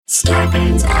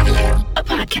Starburns Audio,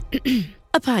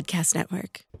 a podcast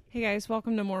network. Hey guys,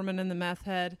 welcome to Mormon and the Meth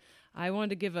Head. I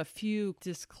wanted to give a few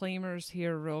disclaimers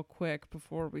here real quick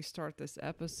before we start this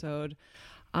episode.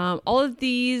 All of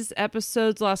these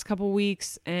episodes last couple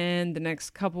weeks and the next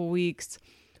couple weeks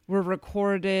were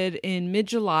recorded in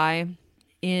mid-July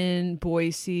in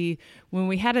Boise when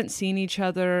we hadn't seen each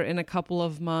other in a couple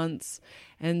of months.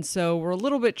 And so we're a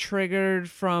little bit triggered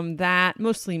from that,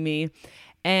 mostly me.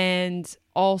 And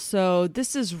also,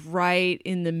 this is right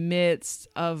in the midst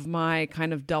of my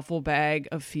kind of duffel bag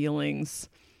of feelings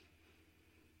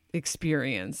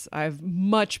experience. I'm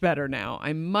much better now.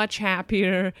 I'm much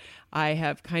happier. I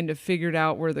have kind of figured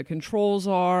out where the controls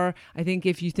are. I think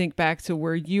if you think back to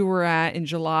where you were at in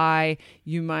July,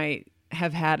 you might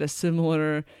have had a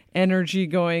similar energy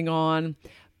going on.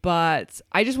 But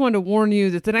I just wanted to warn you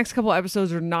that the next couple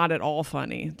episodes are not at all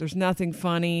funny. There's nothing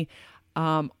funny.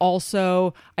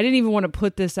 Also, I didn't even want to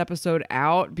put this episode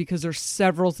out because there's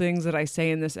several things that I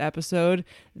say in this episode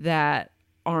that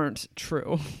aren't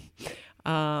true.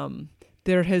 We're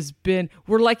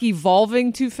like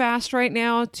evolving too fast right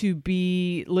now to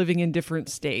be living in different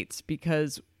states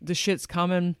because the shit's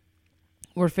coming.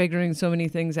 We're figuring so many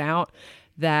things out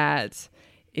that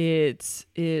it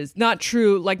is not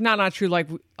true. Like not true. Like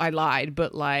I lied,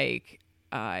 but like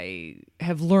I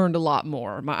have learned a lot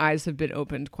more. My eyes have been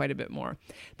opened quite a bit more.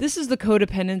 This is the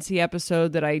codependency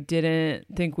episode that I didn't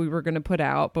think we were going to put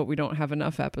out, but we don't have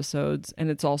enough episodes. And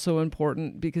it's also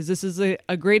important because this is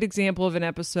a great example of an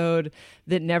episode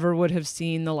that never would have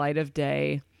seen the light of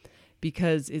day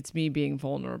because it's me being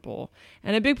vulnerable.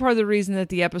 And a big part of the reason that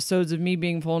the episodes of me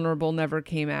being vulnerable never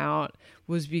came out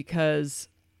was because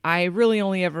I really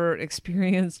only ever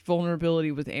experienced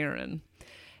vulnerability with Aaron.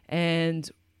 And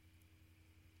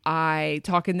I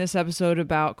talk in this episode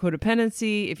about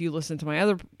codependency. If you listen to my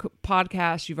other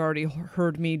podcast, you've already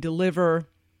heard me deliver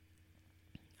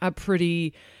a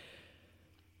pretty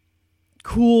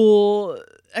cool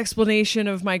explanation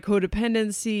of my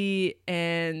codependency,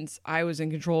 and I was in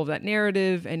control of that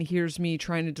narrative, and here's me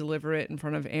trying to deliver it in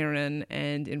front of Aaron,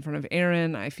 and in front of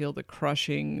Aaron, I feel the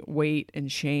crushing weight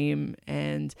and shame.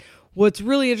 And what's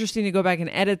really interesting to go back and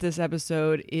edit this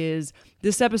episode is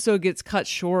this episode gets cut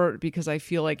short because I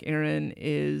feel like Aaron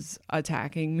is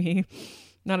attacking me.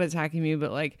 Not attacking me,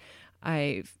 but like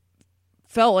I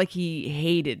felt like he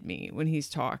hated me when he's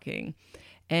talking.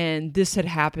 And this had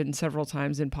happened several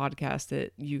times in podcasts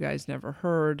that you guys never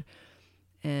heard.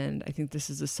 And I think this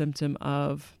is a symptom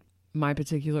of my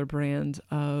particular brand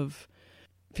of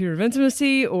fear of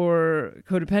intimacy or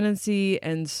codependency.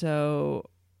 And so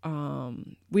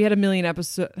we had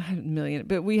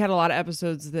we had a lot of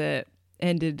episodes that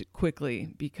ended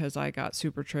quickly because I got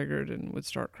super triggered and would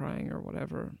start crying or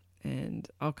whatever. And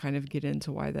I'll kind of get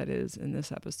into why that is in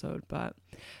this episode. But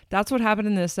that's what happened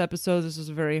in this episode. This was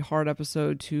a very hard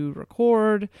episode to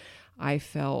record. I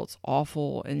felt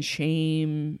awful and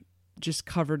shame, just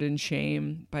covered in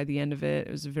shame by the end of it.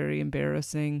 It was very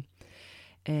embarrassing.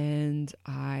 And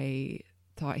I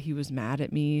thought he was mad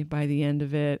at me by the end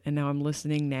of it. And now I'm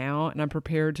listening now and I'm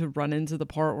prepared to run into the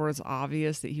part where it's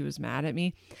obvious that he was mad at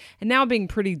me. And now being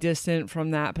pretty distant from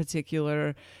that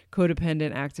particular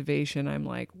codependent activation, I'm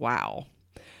like, wow,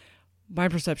 my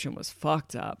perception was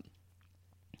fucked up.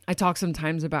 I talk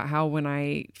sometimes about how when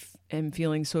I am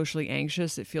feeling socially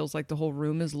anxious, it feels like the whole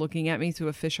room is looking at me through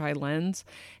a fisheye lens.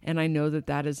 And I know that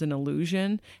that is an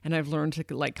illusion. And I've learned to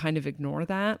like kind of ignore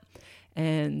that.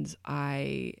 And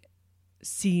I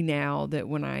see now that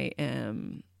when I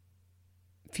am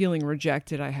feeling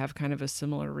rejected, I have kind of a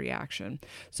similar reaction.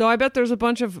 So I bet there's a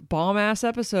bunch of bomb-ass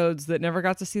episodes that never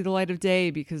got to see the light of day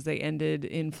because they ended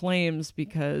in flames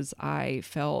because I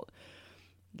felt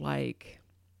like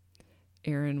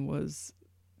Aaron was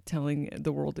telling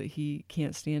the world that he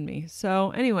can't stand me. So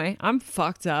anyway, I'm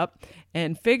fucked up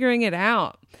and figuring it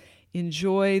out.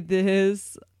 Enjoy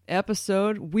this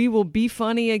episode. We will be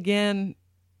funny again.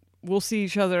 We'll see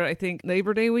each other, I think,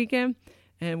 Labor Day weekend,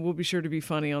 and we'll be sure to be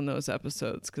funny on those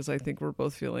episodes because I think we're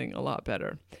both feeling a lot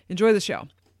better. Enjoy the show.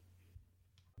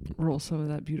 Roll some of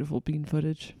that beautiful bean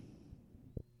footage.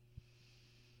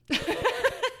 The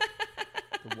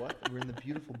what? We're in the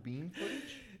beautiful bean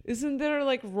footage? Isn't there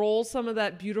like roll some of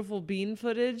that beautiful bean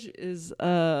footage is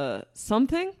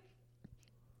something?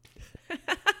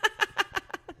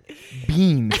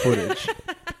 Bean footage.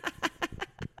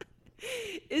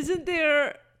 Isn't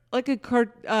there like a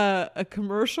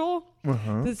commercial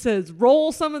that says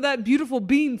roll some of that beautiful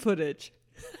bean footage?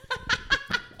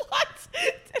 What?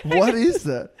 What is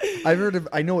that?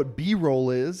 I know what B-roll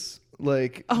is.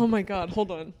 Like, oh my God,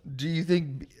 hold on. Do you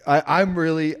think I'm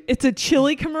really? It's a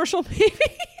chili commercial,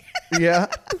 maybe. Yeah.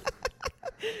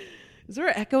 Is there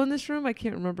an echo in this room? I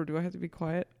can't remember. Do I have to be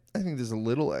quiet? I think there's a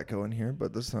little echo in here,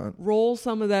 but that's not. Roll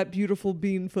some of that beautiful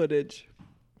bean footage.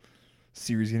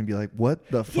 Siri's going to be like, what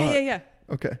the fuck? Yeah.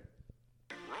 Okay.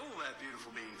 Roll that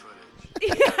beautiful bean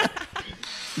footage.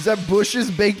 Is that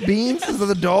Bush's baked beans? Is that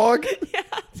the dog? Yeah.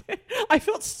 I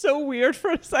felt so weird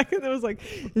for a second. It was like,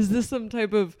 is this some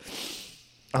type of...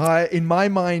 In my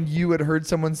mind, you had heard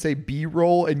someone say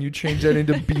B-roll and you changed that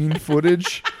into bean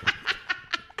footage.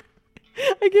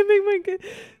 I can make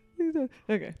my...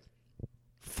 Okay.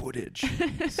 Footage.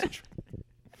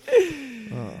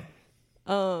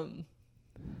 I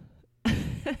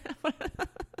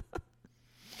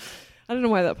don't know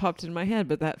why that popped in my head,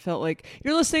 but that felt like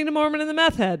you're listening to Mormon and the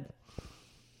Meth Head.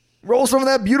 Roll some of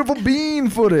that beautiful bean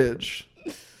footage.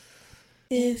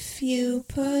 If you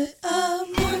put a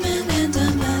Mormon and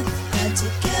a meth head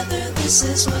together, this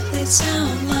is what they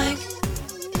sound like.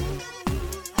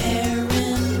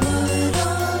 Aaron,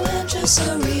 Woodall, and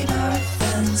Jessa Reed are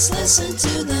friends. Listen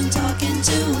to them talking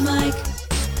to Mike.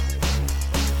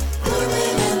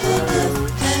 Mormon and the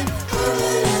meth head,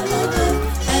 Mormon and the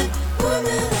meth head,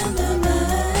 Mormon and the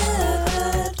meth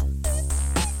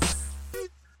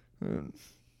head.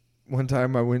 One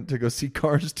time I went to go see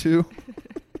Cars 2.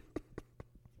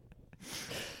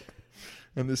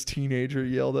 And this teenager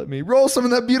yelled at me, roll some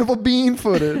of that beautiful bean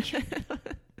footage. Did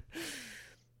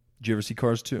you ever see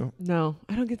Cars 2? No,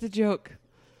 I don't get the joke.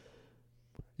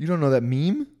 You don't know that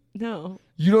meme? No.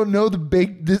 You don't know the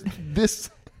baked this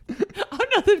Oh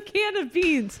no, the can of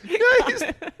beans.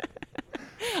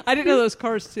 I didn't know those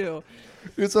Cars too.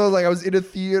 So I was in a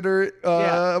theater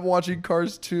Yeah. watching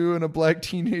Cars 2 and a black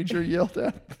teenager yelled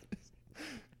at me.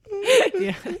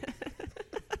 Yeah.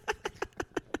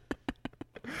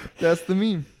 That's the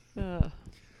meme.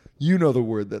 You know the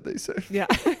word that they say. Yeah.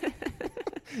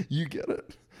 You get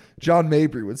it. John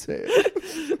Mabry would say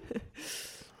it.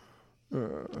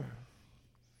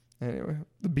 Anyway,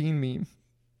 the bean meme.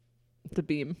 The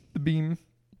beam. The beam.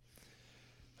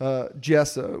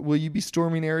 Jessa, will you be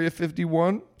storming Area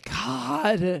 51?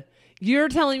 God. You're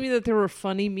telling me that there were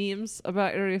funny memes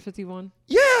about Area 51?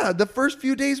 Yeah, the first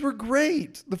few days were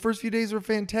great. The first few days were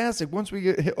fantastic. Once we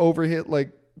hit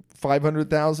like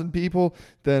 500,000 people,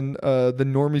 then the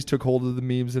normies took hold of the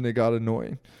memes and it got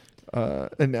annoying.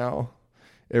 And now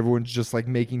everyone's just like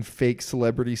making fake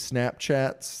celebrity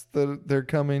Snapchats that they're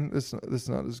coming. This is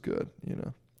not as good, you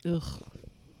know. Ugh.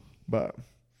 But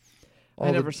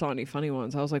I never saw any funny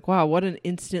ones. I was like, wow, what an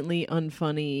instantly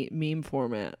unfunny meme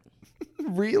format.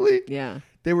 Really? Yeah.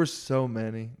 There were so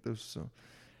many. Did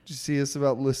you see us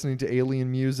about listening to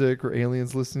alien music or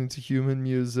aliens listening to human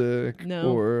music?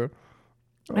 No. Or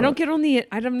I don't get on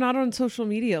I'm not on social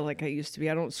media like I used to be.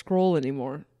 I don't scroll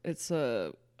anymore. It's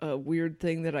a weird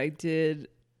thing that I did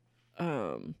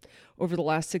over the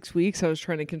last 6 weeks. I was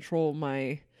trying to control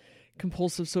my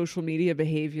compulsive social media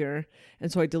behavior.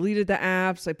 And so I deleted the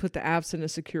apps. I put the apps in a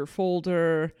secure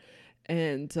folder.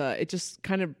 And it just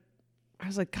kind of, I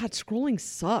was like, God, scrolling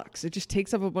sucks. It just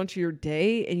takes up a bunch of your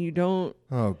day and you don't.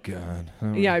 Oh, God.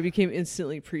 Oh. Yeah, I became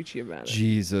instantly preachy about it.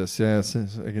 Jesus, yes,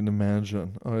 I can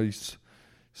imagine. Oh, you're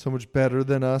so much better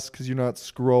than us because you're not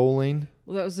scrolling.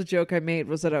 Well, that was the joke I made,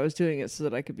 was that I was doing it so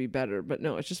that I could be better. But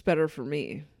no, it's just better for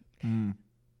me.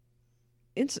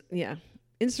 Yeah.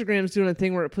 Instagram's doing a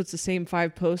thing where it puts the same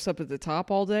 5 posts up at the top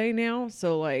all day now.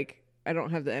 So, like, I don't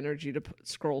have the energy to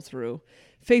scroll through.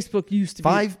 Facebook used to be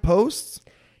 5 posts?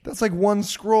 That's like one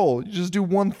scroll. You just do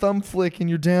one thumb flick and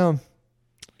you're down.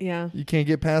 Yeah. You can't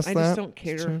get past that? I just don't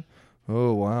care.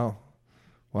 Oh, wow.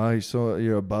 Wow,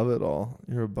 you're above it all.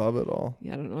 You're above it all.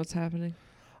 Yeah, I don't know what's happening.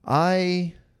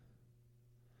 I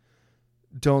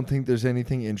don't think there's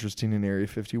anything interesting in Area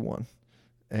 51.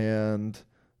 And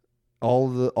all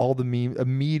the meme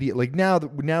immediate, like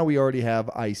now we already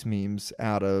have ice memes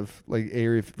out of like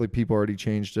area, like people already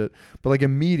changed it. But like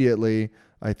immediately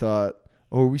I thought,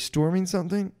 oh, are we storming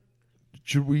something?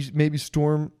 Should we maybe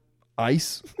storm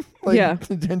ICE? Like yeah.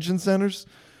 detention centers?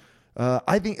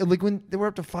 I think like when they were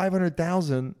up to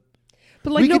 500,000.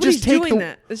 But like nobody's doing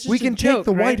that. It's just we can a joke, take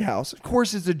the right? White House. Of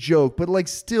course it's a joke, but like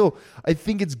still, I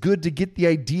think it's good to get the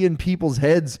idea in people's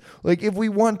heads. Like if we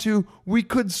want to, we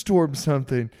could storm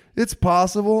something. It's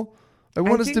possible. I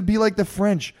want us to be like the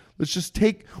French.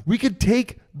 We could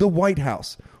take the White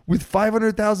House. With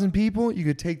 500,000 people, you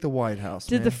could take the White House.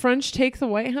 Did the French take the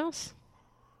White House?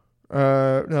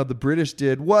 No, the British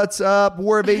did. What's up?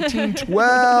 War of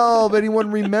 1812. Anyone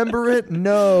remember it?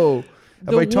 No.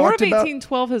 The War of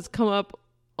 1812 has come up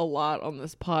a lot on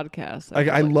this podcast.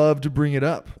 I love to bring it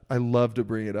up.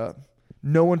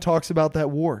 No one talks about that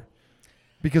war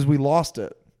because we lost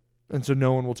it. And so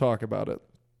no one will talk about it.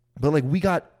 But like we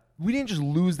got We didn't just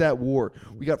lose that war.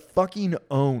 We got fucking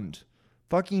owned.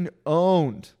 Fucking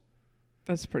owned.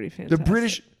 That's pretty fantastic.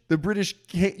 The British,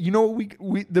 you know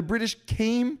what the British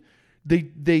came,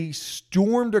 they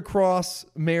stormed across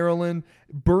Maryland,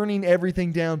 burning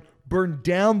everything down, burned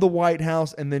down the White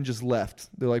House, and then just left.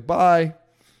 They're like, bye.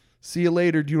 See you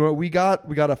later. Do you know what we got?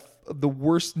 We got the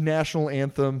worst national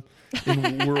anthem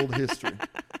in world history.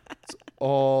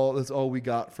 That's all we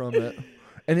got from it.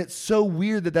 And it's so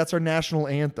weird that that's our national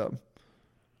anthem.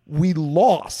 We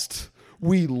lost.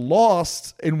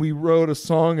 And we wrote a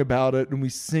song about it, and we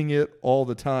sing it all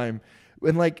the time.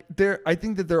 And like I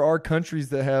think that there are countries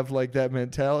that have like that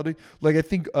mentality. Like I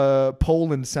think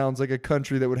Poland sounds like a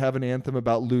country that would have an anthem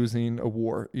about losing a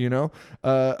war, you know?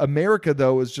 America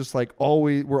though is just like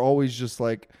we're always just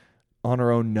like on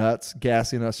our own nuts,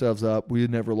 gassing ourselves up. We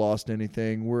never lost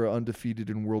anything. We're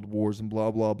undefeated in world wars and blah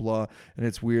blah blah. And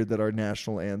it's weird that our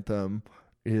national anthem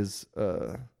is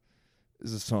a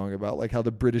song about like how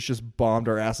the British just bombed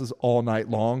our asses all night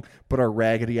long, but our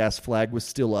raggedy ass flag was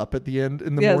still up at the end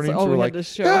in the morning. So we're like,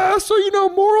 yeah, so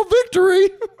moral victory.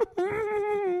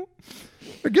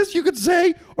 I guess you could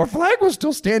say our flag was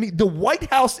still standing. The White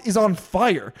House is on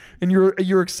fire, and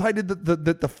you're excited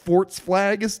that the fort's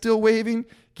flag is still waving.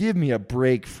 Give me a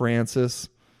break, Francis.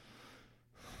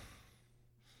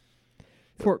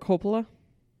 Fort Coppola.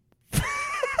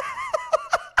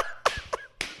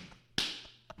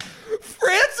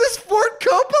 Francis Ford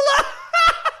Coppola.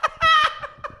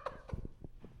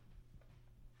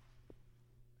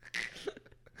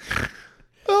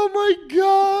 Oh my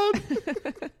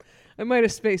God. I might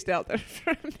have spaced out there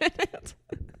for a minute.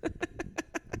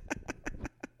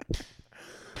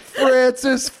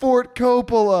 Francis Ford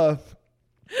Coppola.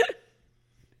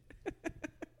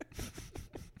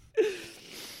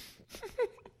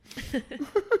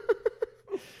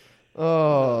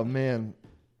 Oh man.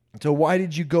 So why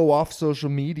did you go off social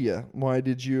media? Why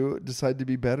did you decide to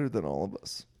be better than all of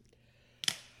us?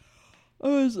 I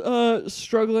was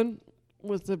struggling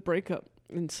with the breakup.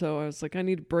 And so I was like, I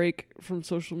need a break from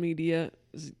social media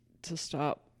to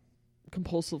stop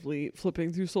compulsively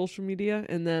flipping through social media.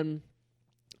 And then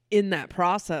in that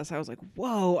process, I was like,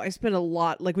 whoa, I spent a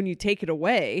lot. Like when you take it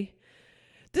away,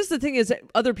 this is the thing is that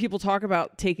other people talk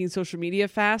about taking social media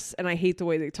fast, and I hate the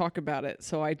way they talk about it.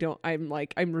 So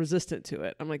I'm resistant to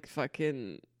it. I'm like,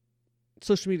 fucking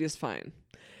social media is fine.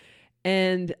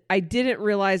 And I didn't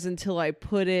realize until I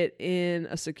put it in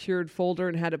a secured folder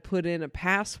and had to put in a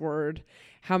password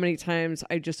how many times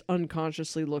I just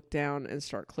unconsciously look down and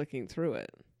start clicking through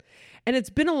it. And it's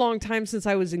been a long time since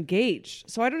I was engaged.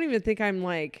 So I don't even think I'm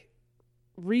like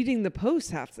reading the posts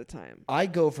half the time. I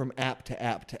go from app to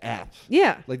app to app.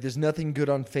 Yeah. Like there's nothing good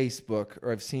on Facebook,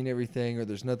 or I've seen everything, or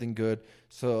there's nothing good.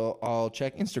 So I'll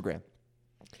check Instagram.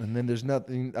 And then there's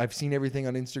nothing. I've seen everything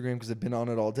on Instagram because I've been on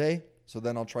it all day. So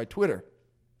then I'll try Twitter.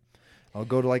 I'll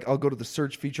go to the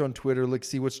search feature on Twitter, like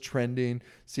see what's trending,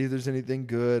 see if there's anything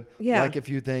good, like a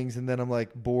few things, and then I'm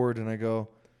like bored and I go,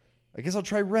 I guess I'll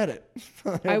try Reddit.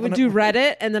 I would do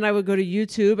Reddit, and then I would go to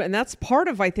YouTube, and that's part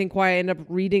of I think why I end up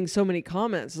reading so many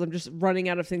comments. Is I'm just running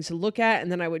out of things to look at, and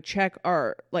then I would check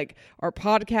our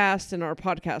podcast and our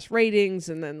podcast ratings,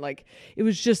 and then it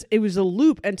was a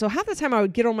loop. And so half the time I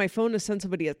would get on my phone to send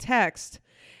somebody a text,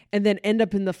 and then end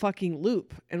up in the fucking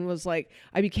loop, and was like,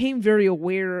 I became very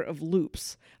aware of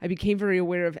loops. I became very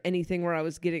aware of anything where I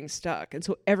was getting stuck. And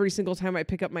so every single time I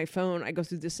pick up my phone, I go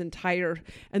through this and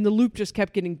the loop just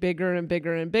kept getting bigger and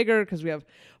bigger and bigger because we have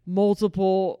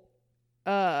multiple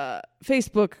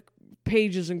Facebook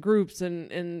pages and groups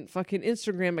and fucking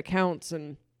Instagram accounts.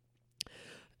 And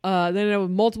then I have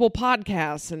multiple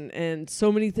podcasts and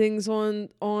so many things on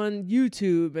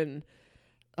YouTube. And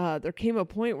there came a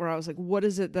point where I was like, what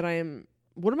am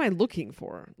I looking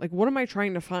for? Like, what am I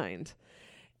trying to find?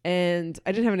 And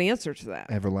I didn't have an answer to that.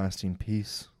 Everlasting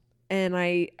peace. And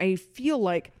I feel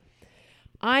like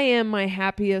I am my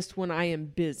happiest when I am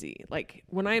busy. Like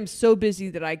when I am so busy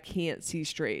that I can't see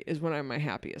straight is when I'm my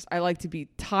happiest. I like to be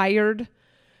tired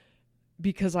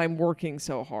because I'm working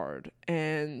so hard.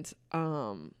 And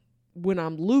when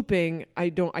I'm looping, I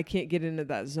can't get into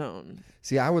that zone.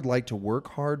 See, I would like to work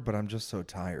hard, but I'm just so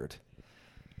tired.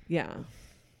 Yeah.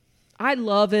 I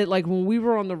love it. Like when we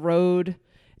were on the road,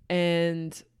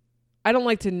 and I don't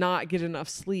like to not get enough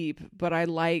sleep, but I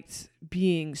liked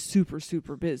being super,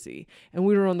 super busy. And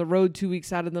we were on the road 2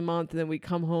 weeks out of the month, and then we'd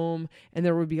come home and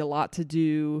there would be a lot to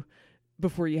do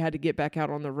before you had to get back out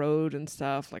on the road and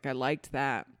stuff. Like I liked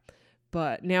that.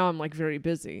 But now I'm like very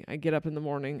busy. I get up in the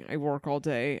morning, I work all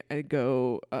day, I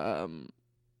go, I'm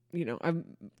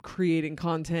creating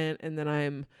content, and then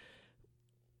I'm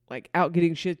like out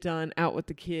getting shit done, out with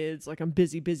the kids. Like I'm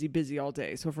busy, busy, busy all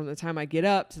day. So from the time I get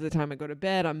up to the time I go to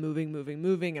bed, I'm moving, moving,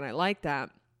 moving. And I like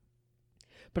that.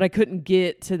 But I couldn't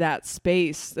get to that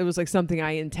space. It was like something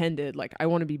I intended. Like I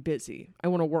want to be busy. I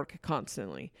want to work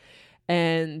constantly.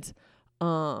 And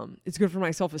it's good for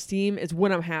my self-esteem. It's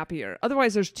when I'm happier.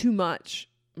 Otherwise, there's too much.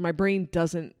 My brain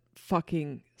doesn't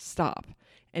fucking stop.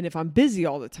 And if I'm busy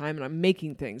all the time and I'm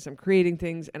making things, I'm creating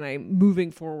things, and I'm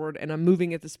moving forward and I'm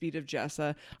moving at the speed of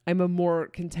Jessa, I'm a more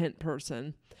content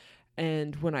person.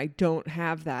 And when I don't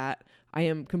have that, I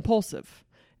am compulsive.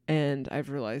 And I've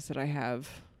realized that I have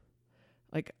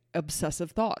like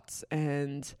obsessive thoughts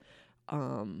and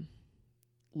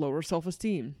lower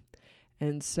self-esteem.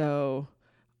 And so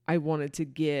I wanted to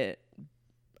get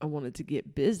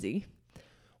busy.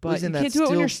 But you can't do it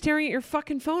when you're staring at your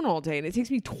fucking phone all day. And it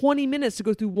takes me 20 minutes to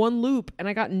go through one loop, and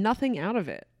I got nothing out of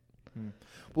it.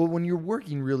 Well, when you're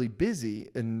working really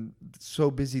busy and so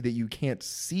busy that you can't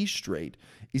see straight,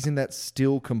 isn't that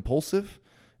still compulsive?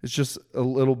 It's just a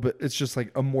little bit, it's just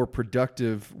like a more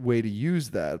productive way to use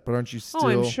that. But aren't you still... Oh,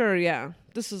 I'm sure, yeah.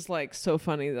 This is like so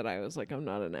funny that I was like, I'm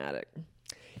not an addict.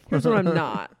 Here's what I'm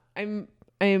not. I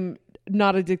am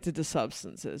not addicted to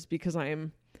substances because I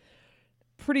am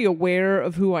pretty aware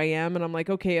of who I am, and I'm like,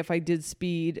 okay, if I did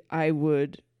speed, I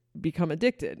would become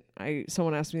addicted.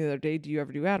 Someone asked me the other day, do you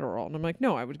ever do Adderall? And I'm like,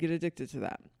 no, I would get addicted to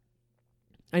that.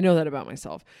 I know that about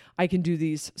myself. I can do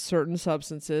these certain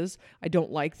substances. I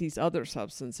don't like these other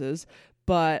substances,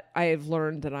 but I have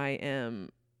learned that I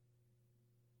am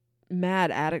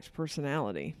mad addict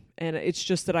personality. And it's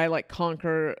just that I like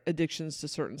conquer addictions to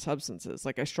certain substances.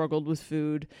 Like I struggled with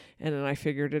food, and then I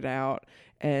figured it out,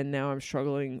 and now I'm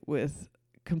struggling with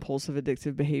compulsive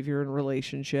addictive behavior in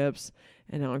relationships,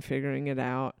 and now I'm figuring it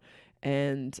out.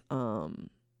 And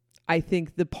I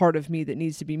think the part of me that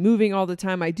needs to be moving all the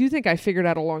time, I do think I figured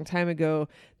out a long time ago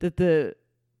that the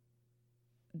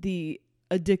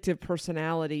addictive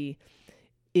personality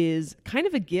is kind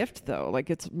of a gift, though. Like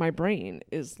it's my brain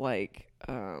is like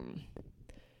my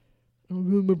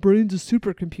brain's a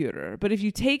supercomputer. But if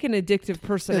you take an addictive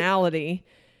personality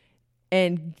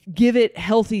and give it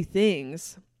healthy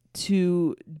things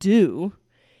to do,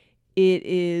 it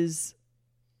is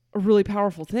a really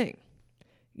powerful thing.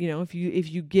 You know, if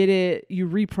you get it, you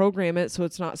reprogram it so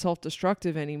it's not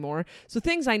self-destructive anymore. So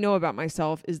things I know about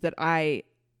myself is that I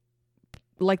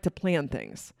like to plan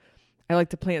things. I like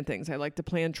to plan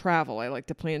travel. I like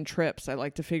to plan trips. I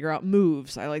like to figure out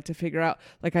moves. I like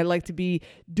to be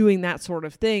doing that sort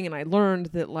of thing. And I learned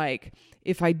that like,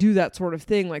 if I do that sort of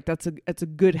thing, like that's a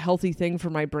good, healthy thing for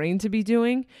my brain to be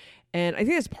doing. And I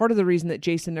think that's part of the reason that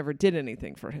Jason never did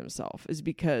anything for himself, is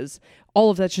because all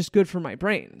of that's just good for my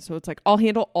brain. So it's like, I'll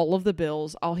handle all of the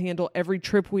bills. I'll handle every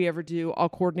trip we ever do. I'll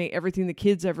coordinate everything the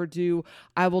kids ever do.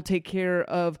 I will take care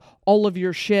of all of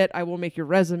your shit. I will make your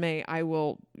resume. I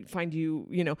will find you,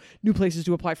 new places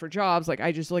to apply for jobs. Like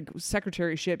I just like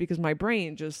secretary shit because my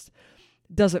brain just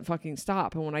doesn't fucking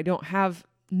stop. And when I don't have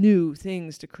new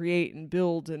things to create and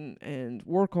build and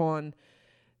work on,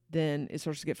 then it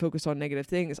starts to get focused on negative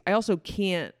things. I also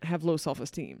can't have low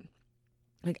self-esteem.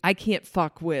 Like I can't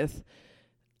fuck with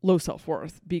low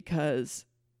self-worth because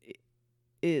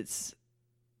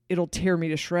it'll tear me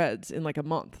to shreds in like a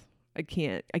month. I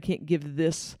can't give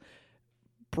this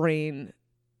brain,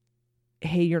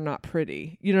 hey, you're not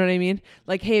pretty. You know what I mean?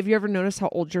 Like, hey, have you ever noticed how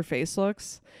old your face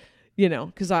looks?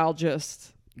 Because I'll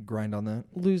just grind on that,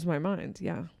 lose my mind.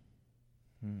 Yeah.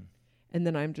 And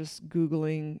then I'm just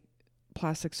Googling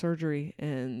plastic surgery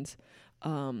and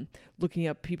looking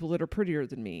up people that are prettier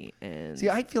than me. And see,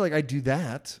 I feel like I do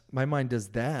that. My mind does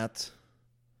that.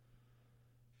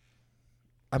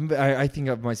 I think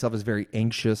of myself as very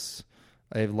anxious.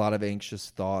 I have a lot of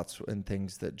anxious thoughts and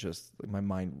things that just like, my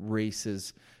mind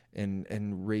races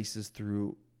and races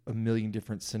through a million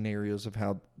different scenarios of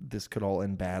how this could all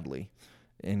end badly.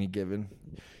 Any given,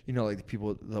 like the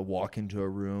people that walk into a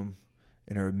room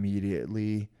and are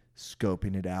immediately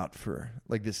scoping it out for,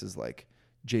 like, this is like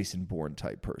Jason Bourne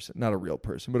type person, not a real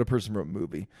person, but a person from a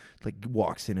movie, like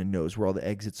walks in and knows where all the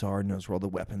exits are, knows where all the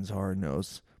weapons are,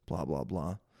 knows blah, blah,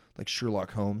 blah. Like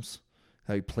Sherlock Holmes,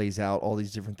 how he plays out all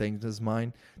these different things in his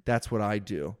mind. That's what I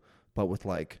do, but with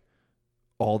like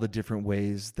all the different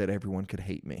ways that everyone could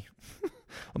hate me.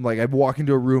 I'm like, I walk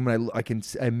into a room and I can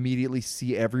immediately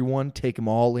see everyone, take them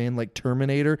all in like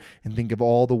Terminator, and think of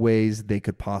all the ways they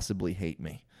could possibly hate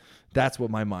me. That's what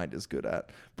my mind is good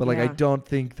at. But like, I don't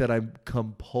think that I'm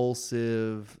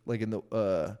compulsive, like in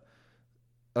the,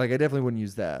 like I definitely wouldn't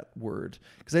use that word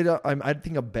because I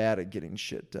think I'm bad at getting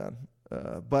shit done.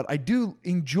 But I do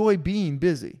enjoy being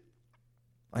busy.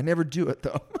 I never do it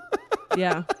though.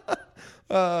 Yeah.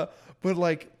 But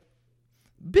like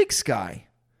Big Sky.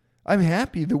 I'm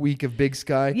happy the week of Big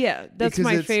Sky. Yeah, that's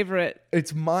my favorite.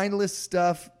 It's mindless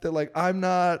stuff that like I'm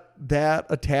not that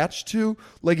attached to.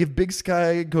 Like if Big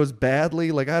Sky goes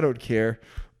badly, like I don't care.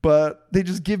 But they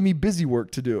just give me busy work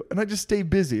to do. And I just stay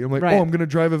busy. I'm like, Right. oh, I'm going to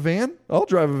drive a van. I'll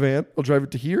drive a van. I'll drive it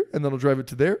to here. And then I'll drive it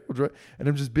to there. And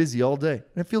I'm just busy all day.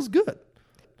 And it feels good.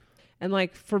 And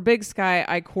like for Big Sky,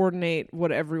 I coordinate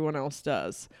what everyone else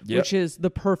does, Yep. which is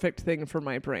the perfect thing for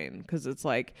my brain. Because it's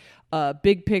like a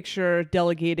big picture,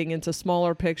 delegating into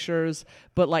smaller pictures,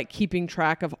 but like keeping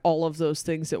track of all of those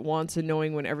things at once and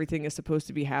knowing when everything is supposed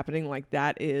to be happening. Like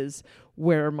that is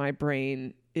where my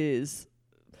brain is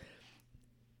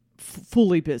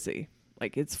fully busy.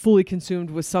 Like it's fully consumed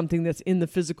with something that's in the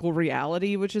physical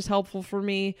reality, which is helpful for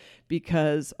me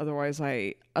because otherwise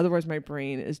my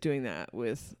brain is doing that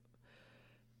with,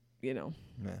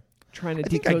 trying to I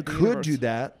think decode I the could universe. do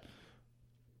that,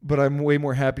 but I'm way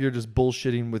more happier just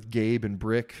bullshitting with Gabe and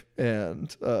Brick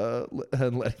and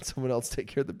letting someone else take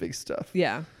care of the big stuff.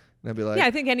 Yeah. And I'd be like, Yeah,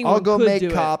 I think anyone I'll go could make do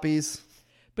it. copies.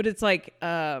 But it's like,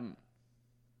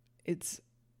 it's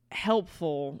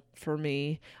helpful for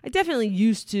me. I definitely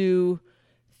used to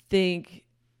think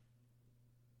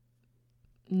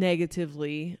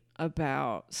negatively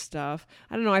about stuff.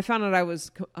 I don't know. I found out I was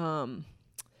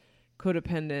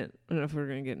codependent. I don't know if we're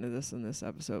going to get into this in this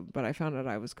episode, but I found out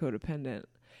I was codependent.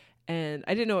 And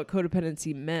I didn't know what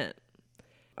codependency meant.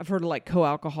 I've heard of like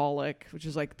co-alcoholic, which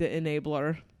is like the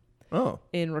enabler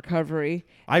in recovery.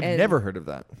 I've And never heard of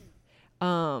that. Is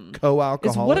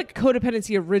Co-alcoholic. what a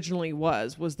codependency originally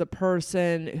was the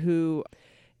person who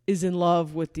is in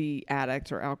love with the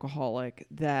addict or alcoholic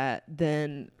that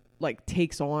then like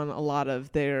takes on a lot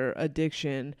of their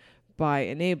addiction by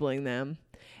enabling them.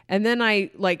 And then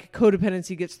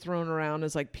codependency gets thrown around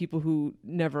as like people who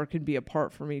never can be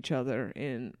apart from each other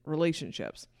in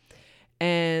relationships.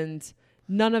 And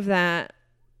none of that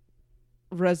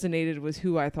resonated with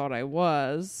who I thought I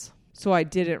was. So I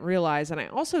didn't realize, and I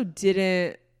also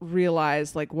didn't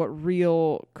realize like what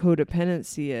real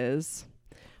codependency is.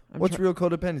 What's real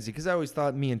codependency? Because I always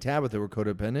thought me and Tabitha were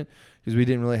codependent because we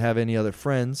didn't really have any other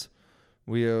friends.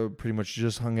 We pretty much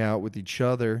just hung out with each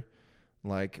other.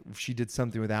 Like if she did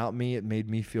something without me, it made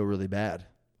me feel really bad.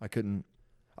 I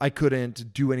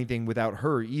couldn't do anything without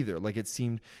her either. Like it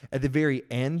seemed at the very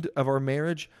end of our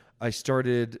marriage, I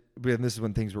started, and this is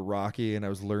when things were rocky and I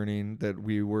was learning that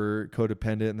we were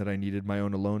codependent and that I needed my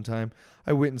own alone time.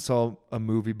 I went and saw a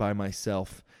movie by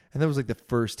myself. And that was like the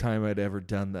first time I'd ever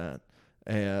done that.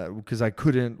 Because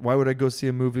why would I go see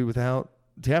a movie without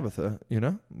Tabitha?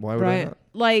 Why would I not?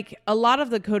 Like a lot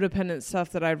of the codependent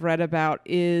stuff that I've read about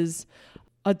is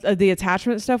the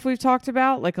attachment stuff we've talked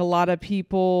about. Like a lot of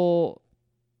people,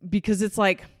 because it's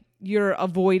like you're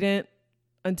avoidant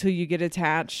until you get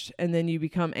attached and then you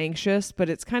become anxious, but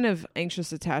it's kind of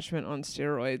anxious attachment on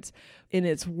steroids in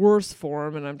its worst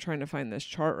form. And I'm trying to find this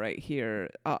chart right here.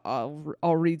 I'll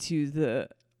read to you the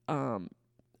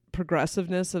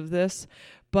progressiveness of this,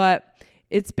 but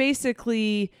it's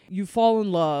basically you fall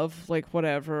in love, like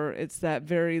whatever. It's that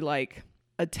very like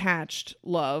attached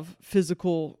love,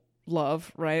 physical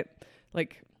love, right?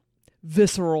 Like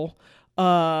visceral,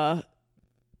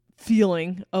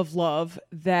 feeling of love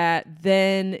that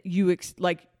then you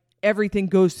like everything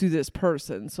goes through this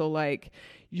person. So like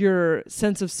your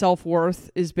sense of self-worth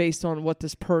is based on what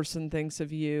this person thinks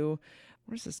of you.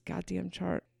 Where's this goddamn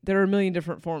chart? There are a million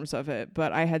different forms of it,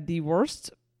 but I had the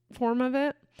worst form of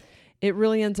it. It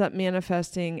really ends up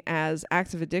manifesting as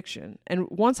active addiction. And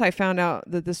once I found out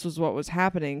that this was what was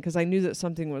happening, because I knew that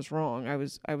something was wrong, I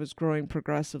was growing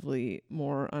progressively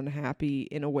more unhappy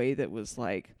in a way that was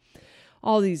like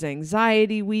all these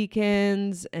anxiety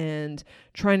weekends and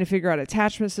trying to figure out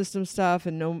attachment system stuff.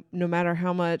 And no matter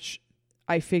how much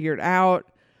I figured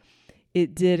out,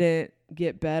 it didn't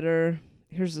get better.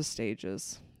 Here's the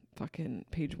stages. Fucking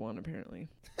page 1, apparently.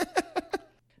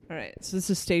 All right. So this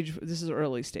is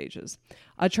early stages.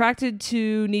 Attracted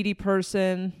to needy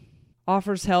person,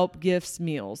 offers help, gifts,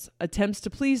 meals, attempts to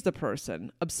please the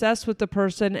person, obsessed with the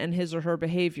person and his or her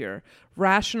behavior,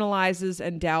 rationalizes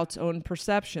and doubts own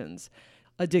perceptions,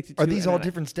 addicted to. Are these all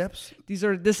different steps?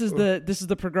 This is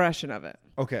the progression of it.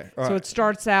 Okay. So it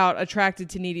starts out attracted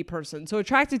to needy person. So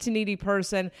attracted to needy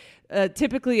person,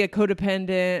 typically a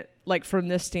codependent, like from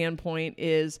this standpoint,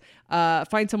 is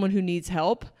find someone who needs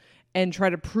help and try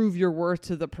to prove your worth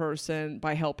to the person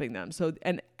by helping them. So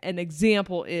an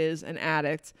example is an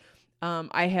addict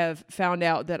I have found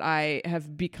out that I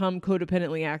have become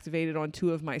codependently activated on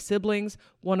 2 of my siblings.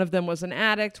 One of them was an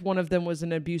addict. One of them was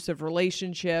an abusive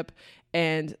relationship.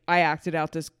 And I acted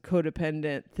out this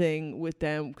codependent thing with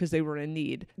them because they were in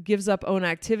need. Gives up own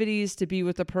activities to be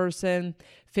with the person.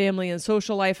 Family and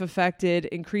social life affected.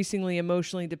 Increasingly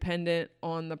emotionally dependent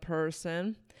on the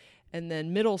person. And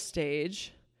then middle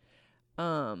stage.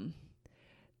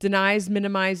 Denies,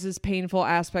 minimizes painful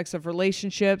aspects of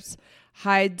relationships,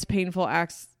 hides painful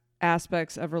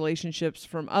aspects of relationships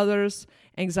from others,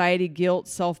 anxiety, guilt,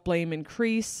 self-blame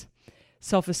increase,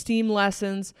 self-esteem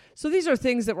lessens. So these are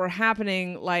things that were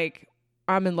happening, like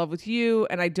I'm in love with you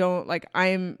and I don't, like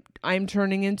I'm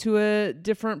turning into a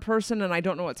different person and I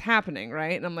don't know what's happening,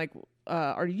 right? And I'm like,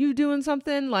 are you doing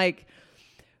something? Like,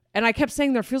 and I kept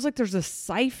saying there feels like there's a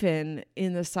siphon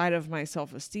in the side of my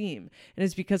self-esteem. And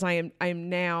it's because I'm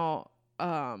now,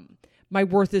 my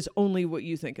worth is only what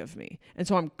you think of me. And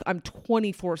so I'm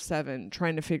 24/7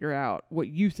 trying to figure out what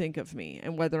you think of me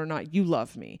and whether or not you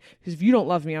love me. Because if you don't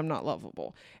love me, I'm not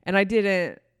lovable. And I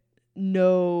didn't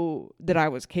know that I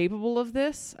was capable of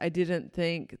this. I didn't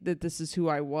think that this is who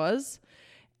I was.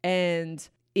 And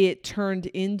it turned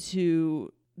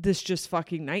into this just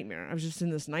fucking nightmare. I was just in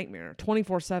this nightmare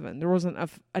 24/7. There wasn't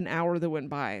an hour that went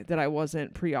by that I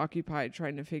wasn't preoccupied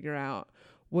trying to figure out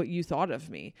what you thought of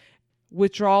me.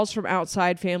 Withdrawals from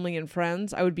outside family and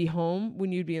friends. I would be home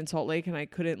when you'd be in Salt Lake and I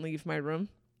couldn't leave my room.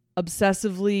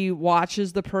 Obsessively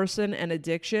watches the person and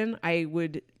addiction. I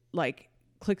would like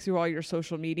click through all your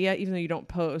social media, even though you don't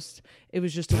post. It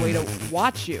was just a way to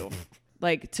watch you,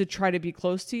 like to try to be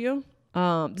close to you.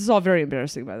 This is all very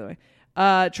embarrassing, by the way.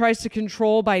 Tries to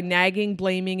control by nagging,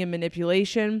 blaming, and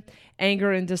manipulation.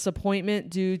 Anger and disappointment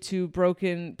due to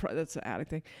that's an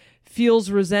addict thing. Feels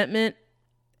resentment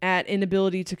at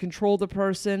inability to control the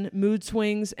person. Mood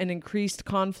swings and increased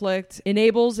conflict.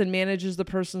 Enables and manages the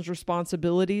person's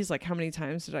responsibilities. Like, how many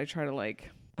times did I try to, like,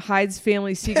 hides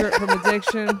family secret from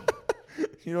addiction?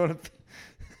 You know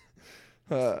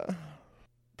what?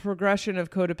 Progression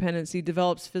of codependency.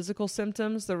 Develops physical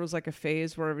symptoms. There was like a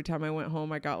phase where every time I went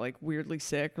home, I got like weirdly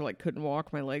sick or like couldn't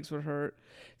walk. My legs would hurt.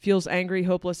 Feels angry,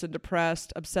 hopeless, and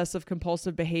depressed. Obsessive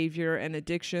compulsive behavior and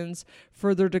addictions.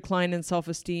 Further decline in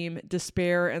self-esteem.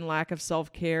 Despair and lack of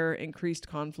self-care. Increased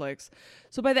conflicts.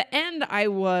 So by the end, I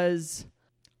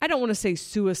don't want to say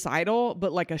suicidal,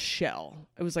 but like a shell.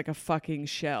 It was like a fucking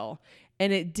shell.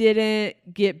 And it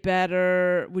didn't get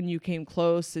better when you came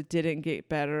close. It didn't get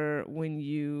better when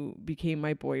you became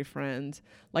my boyfriend.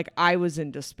 Like, I was in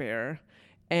despair.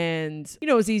 And, you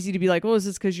know, it's easy to be like, oh, is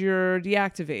this because you're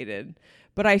deactivated?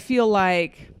 But I feel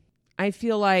like if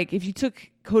you took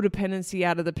codependency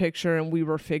out of the picture and we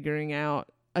were figuring out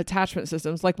attachment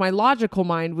systems, like my logical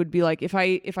mind would be like, if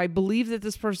I believe that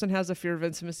this person has a fear of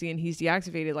intimacy and he's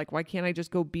deactivated, like, why can't I just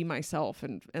go be myself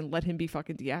and let him be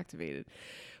fucking deactivated?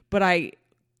 But I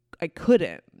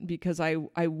couldn't, because I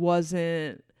was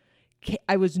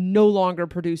no longer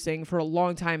producing for a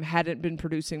long time, hadn't been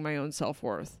producing my own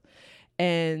self-worth.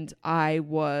 And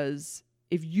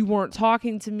if you weren't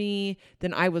talking to me,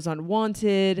 then I was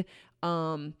unwanted.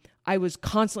 I was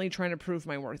constantly trying to prove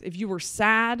my worth. If you were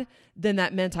sad, then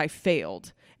that meant I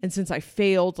failed. And since I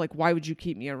failed, like, why would you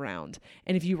keep me around?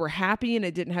 And if you were happy and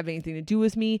it didn't have anything to do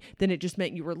with me, then it just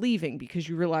meant you were leaving because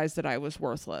you realized that I was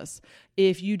worthless.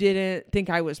 If you didn't think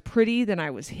I was pretty, then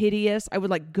I was hideous. I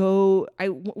would I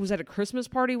was at a Christmas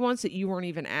party once that you weren't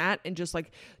even at, and just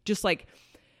like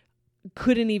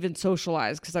couldn't even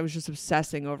socialize because I was just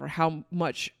obsessing over how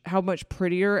much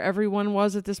prettier everyone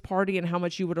was at this party and how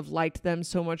much you would have liked them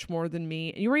so much more than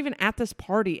me. And you were even at this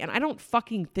party, and I don't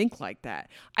fucking think like that.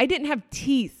 I didn't have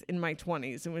teeth in my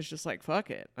 20s and was just like,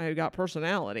 fuck it. I got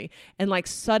personality. And like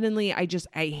suddenly I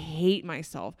hate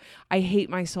myself. I hate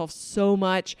myself so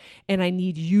much, and I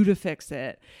need you to fix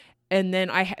it. And then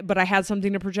I had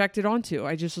something to project it onto.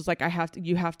 I just was like,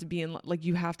 you have to be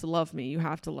you have to love me. You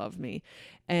have to love me.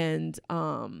 And,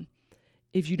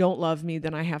 if you don't love me,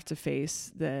 then I have to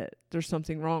face that there's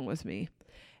something wrong with me.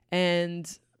 And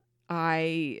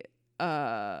I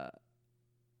got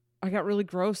really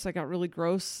gross. I got really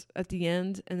gross at the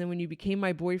end. And then when you became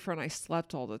my boyfriend, I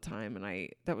slept all the time. And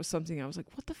that was something I was like,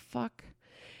 what the fuck?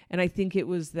 And I think it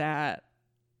was that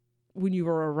when you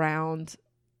were around,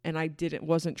 and I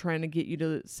wasn't trying to get you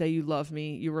to say you love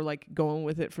me, you were like going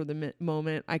with it for the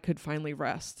moment, I could finally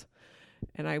rest.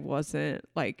 And I wasn't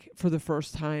like, for the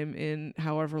first time in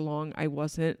however long, I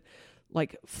wasn't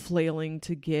like flailing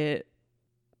to get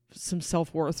some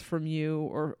self-worth from you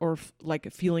or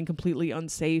like feeling completely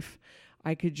unsafe.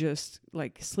 I could just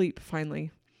like sleep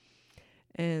finally.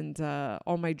 And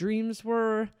all my dreams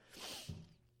were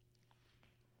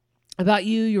about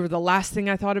you. You were the last thing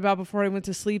I thought about before I went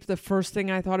to sleep. The first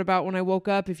thing I thought about when I woke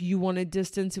up. If you wanted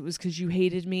distance, it was because you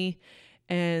hated me.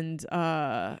 And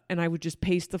I would just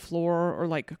pace the floor or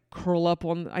like curl up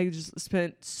on, I just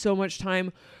spent so much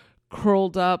time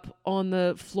curled up on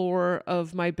the floor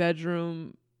of my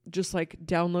bedroom, just like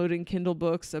downloading Kindle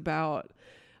books about,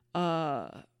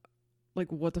 like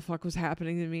what the fuck was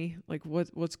happening to me, like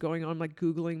what's going on, like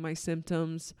Googling my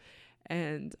symptoms.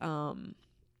 And,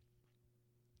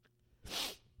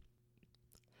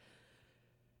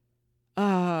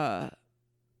 I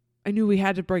knew we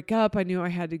had to break up. I knew I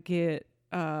had to get,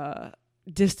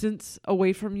 distance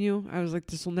away from you. I was like,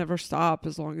 this will never stop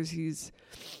as long as he's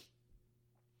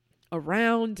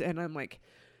around. And I'm like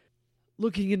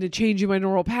looking into changing my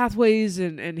neural pathways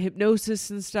and hypnosis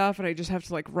and stuff. And I just have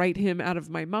to like write him out of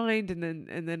my mind, and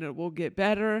then it will get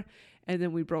better. And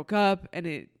then we broke up, and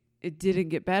it didn't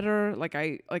get better. Like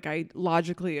I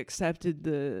logically accepted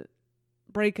the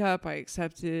breakup. I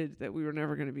accepted that we were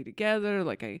never going to be together.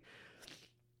 Like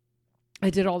I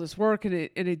did all this work, and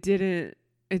it didn't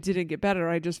get better.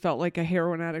 I just felt like a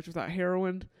heroin addict without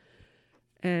heroin.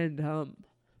 And I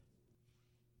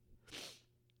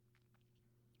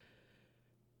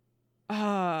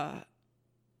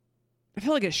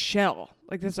felt like a shell.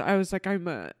 Like this, I was like, I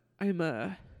don't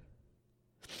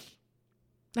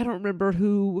remember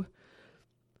who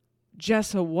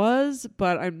Jessa was,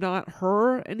 but I'm not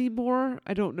her anymore.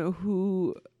 I don't know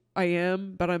who I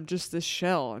am, but I'm just this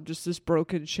shell. I'm just this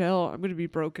broken shell. I'm going to be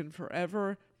broken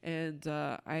forever. And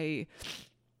I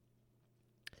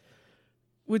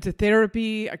went to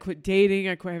therapy. I quit dating.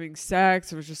 I quit having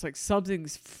sex. It was just like,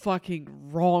 something's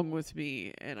fucking wrong with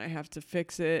me and I have to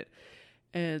fix it.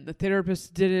 And the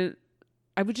therapist didn't.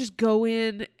 I would just go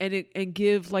in and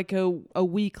give like a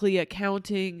weekly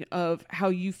accounting of how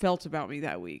you felt about me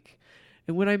that week.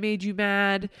 And when I made you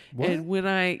mad. What? And when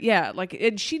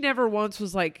and she never once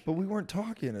was like. But we weren't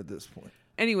talking at this point.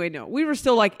 Anyway, no, we were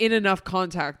still like in enough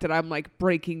contact that I'm like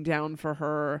breaking down for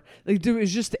her. Like it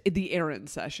was just the errand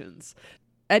sessions.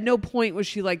 At no point was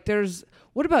she like,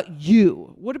 what about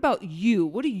you? What about you?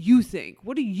 What do you think?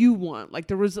 What do you want? Like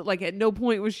there was like, at no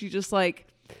point was she just like,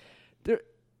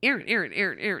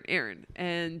 Aaron.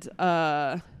 And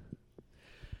I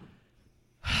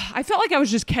felt like I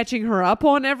was just catching her up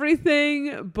on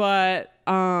everything. But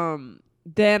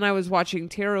then I was watching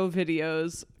tarot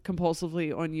videos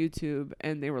compulsively on YouTube,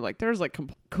 and they were like, there's like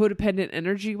codependent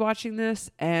energy watching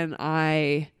this. And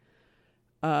I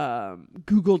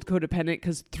Googled codependent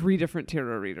because 3 different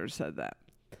tarot readers said that.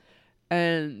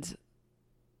 And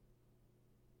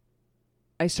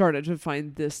I started to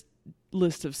find this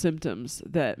list of symptoms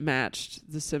that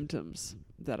matched the symptoms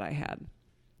that I had.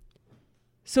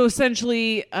 So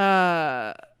essentially,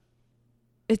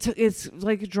 it's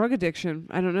like a drug addiction.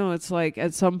 I don't know. It's like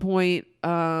at some point,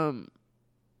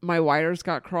 my wires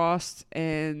got crossed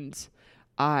and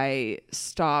I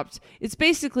stopped. It's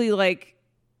basically like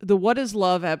the What is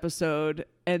Love episode,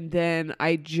 and then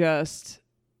I just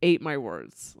ate my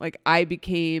words. Like I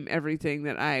became everything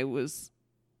that I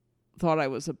thought I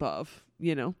was above,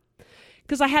 you know?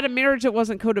 Because I had a marriage that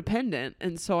wasn't codependent,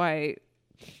 and so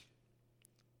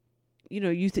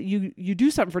you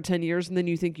do something for 10 years and then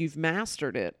you think you've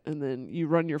mastered it, and then you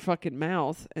run your fucking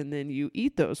mouth and then you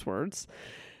eat those words.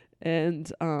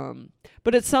 And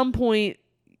but at some point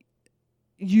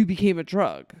you became a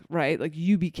drug, right? Like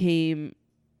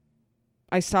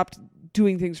I stopped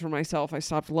doing things for myself. I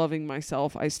stopped loving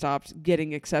myself. I stopped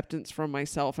getting acceptance from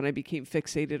myself, and I became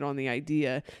fixated on the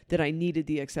idea that I needed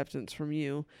the acceptance from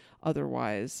you.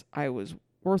 Otherwise, I was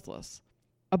worthless.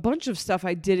 A bunch of stuff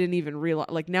I didn't even realize.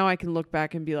 Like now I can look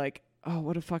back and be like, oh,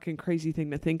 what a fucking crazy thing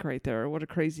to think right there. Or what a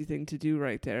crazy thing to do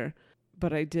right there.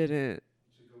 But I didn't.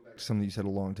 Go back to something you said a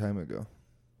long time ago.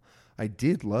 I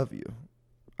did love you.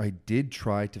 I did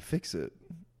try to fix it.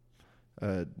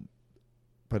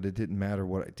 But it didn't matter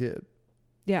what I did.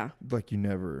 Yeah. Like you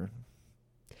never.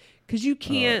 Because you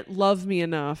can't love me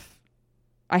enough.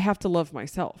 I have to love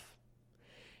myself.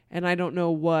 And I don't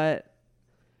know what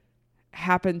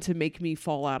happened to make me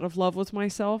fall out of love with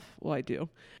myself. Well, I do.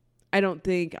 I don't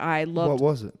think I loved. What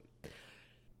was it?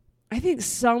 I think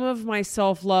some of my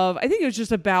self-love, I think it was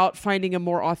just about finding a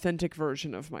more authentic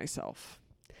version of myself.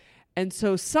 And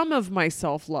so some of my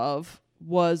self-love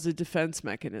was a defense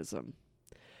mechanism.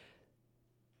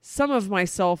 Some of my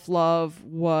self-love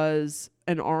was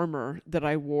an armor that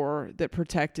I wore that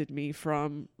protected me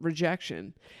from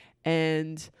rejection.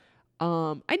 And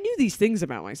I knew these things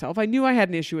about myself. I knew I had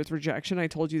an issue with rejection. I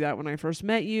told you that when I first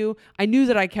met you. I knew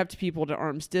that I kept people to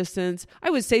arm's distance. I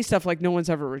would say stuff like, no one's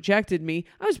ever rejected me.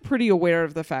 I was pretty aware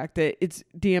of the fact that it's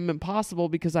damn impossible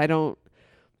because I don't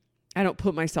I don't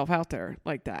put myself out there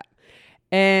like that.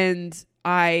 And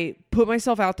I put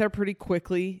myself out there pretty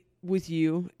quickly with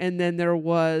you. And then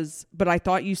but I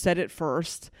thought you said it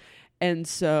first. And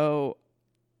so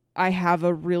I have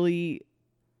a really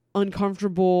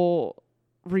uncomfortable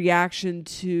reaction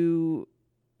to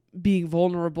being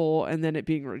vulnerable and then it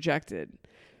being rejected.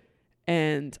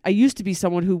 And I used to be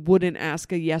someone who wouldn't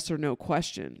ask a yes or no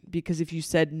question, because if you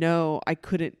said no, I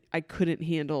couldn't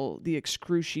handle the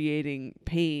excruciating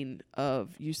pain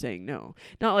of you saying no.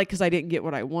 Not like because I didn't get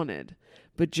what I wanted,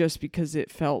 but just because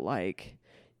it felt like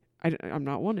I'm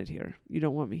not wanted here. You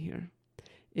don't want me here.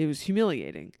 It was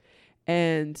humiliating.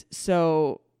 And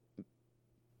so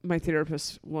my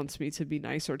therapist wants me to be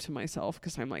nicer to myself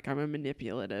because I'm a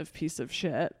manipulative piece of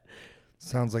shit.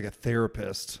 Sounds like a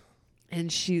therapist. And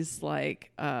she's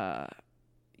like,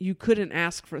 you couldn't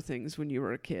ask for things when you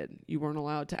were a kid. You weren't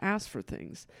allowed to ask for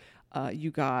things.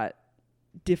 You got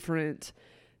different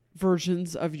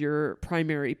versions of your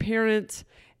primary parent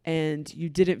and you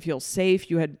didn't feel safe.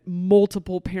 You had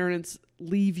multiple parents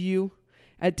leave you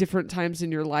at different times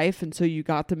in your life. And so you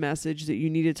got the message that you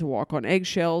needed to walk on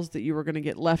eggshells, that you were going to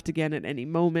get left again at any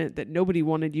moment, that nobody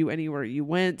wanted you anywhere you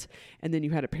went. And then you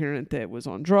had a parent that was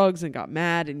on drugs and got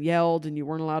mad and yelled, and you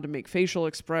weren't allowed to make facial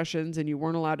expressions and you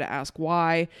weren't allowed to ask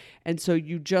why. And so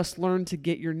you just learned to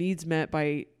get your needs met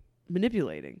by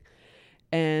manipulating.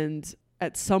 And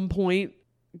at some point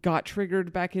got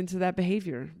triggered back into that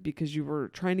behavior because you were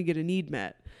trying to get a need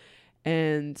met.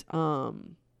 And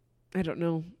I don't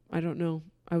know. I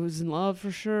was in love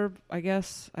for sure, I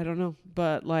guess. I don't know.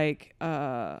 But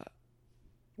well,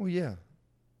 yeah.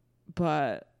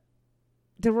 But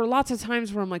there were lots of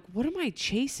times where I'm like, what am I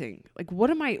chasing? Like,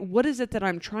 what is it that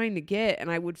I'm trying to get?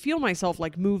 And I would feel myself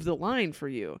like move the line for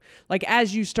you. Like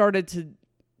as you started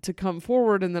to come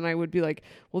forward, and then I would be like,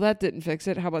 well, that didn't fix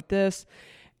it. How about this?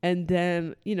 And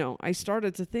then, I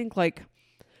started to think like,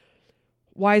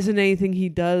 why isn't anything he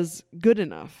does good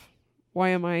enough? Why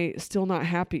am I still not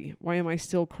happy? Why am I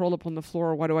still curled up on the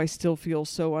floor? Why do I still feel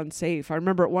so unsafe? I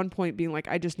remember at one point being like,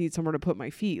 I just need somewhere to put my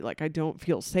feet. Like I don't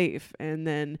feel safe. And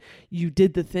then you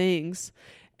did the things,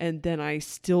 and then I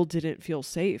still didn't feel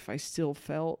safe. I still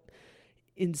felt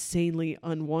insanely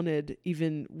unwanted,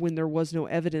 even when there was no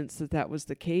evidence that that was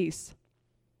the case.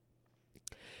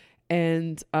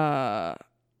 And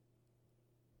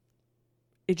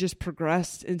it just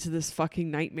progressed into this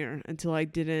fucking nightmare until I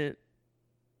didn't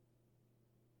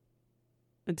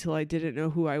know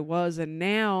who I was. And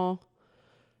now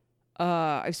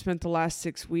I've spent the last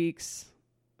 6 weeks,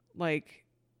 like,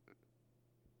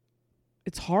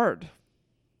 it's hard.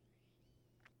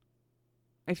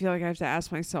 I feel like I have to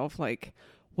ask myself, like,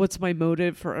 what's my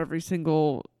motive for every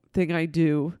single thing I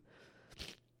do?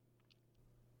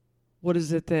 What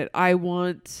is it that I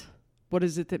want? What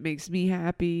is it that makes me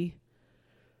happy?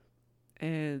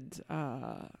 And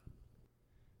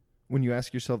when you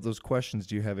ask yourself those questions,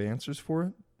 do you have answers for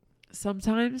it?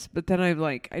 Sometimes, but then I'm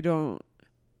like, I don't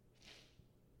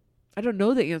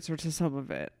know the answer to some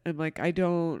of it. And like,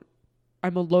 I'm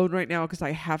alone right now because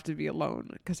I have to be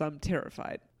alone because I'm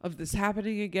terrified of this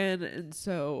happening again. And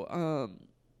so I'm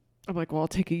like, well, I'll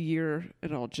take a year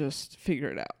and I'll just figure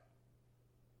it out.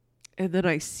 And then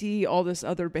I see all this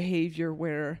other behavior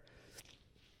where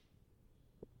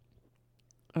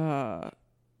I'm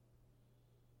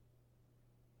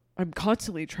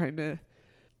constantly trying to,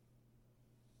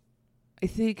 I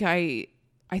think I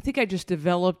just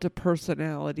developed a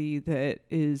personality that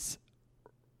is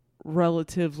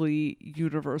relatively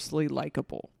universally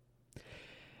likable.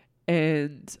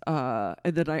 And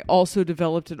then I also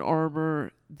developed an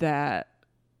armor that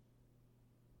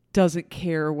doesn't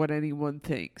care what anyone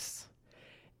thinks.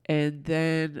 And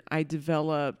then I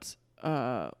developed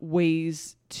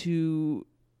ways to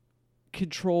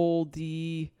control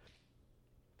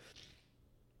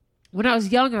when I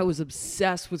was young, I was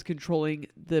obsessed with controlling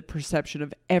the perception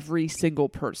of every single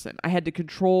person. I had to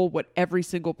control what every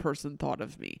single person thought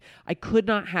of me. I could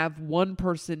not have one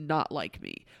person not like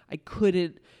me. I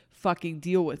couldn't fucking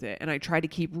deal with it. And I tried to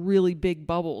keep really big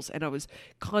bubbles, and I was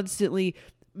constantly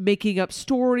making up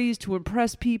stories to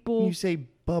impress people. When you say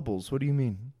bubbles, what do you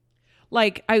mean?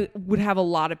 Like, I would have a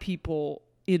lot of people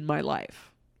in my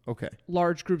life. Okay.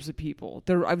 Large groups of people.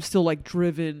 I'm still like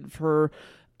driven for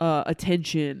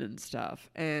attention and stuff.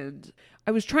 And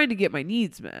I was trying to get my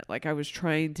needs met. Like I was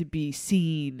trying to be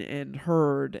seen and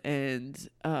heard, and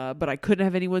but I couldn't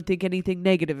have anyone think anything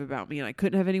negative about me, and I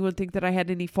couldn't have anyone think that I had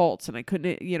any faults, and I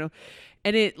couldn't,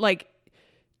 and it like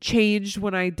changed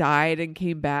when I died and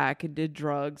came back and did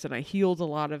drugs, and I healed a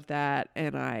lot of that,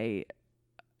 and I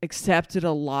accepted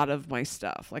a lot of my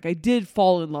stuff. Like I did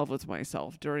fall in love with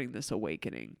myself during this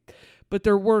awakening, but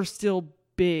there were still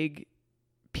big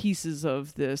pieces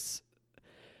of this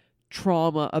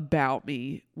trauma about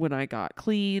me when I got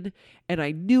clean, and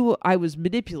I knew I was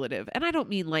manipulative. And I don't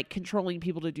mean like controlling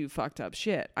people to do fucked up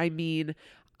shit. I mean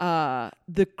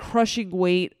the crushing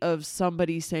weight of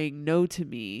somebody saying no to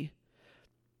me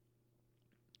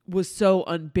was so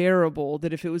unbearable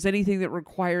that if it was anything that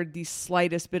required the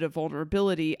slightest bit of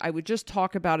vulnerability, I would just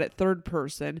talk about it third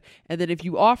person. And then if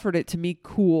you offered it to me,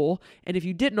 cool. And if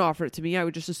you didn't offer it to me, I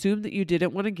would just assume that you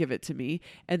didn't want to give it to me.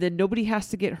 And then nobody has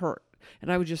to get hurt.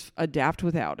 And I would just adapt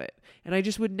without it. And I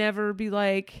just would never be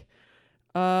like,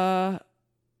 hey,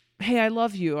 I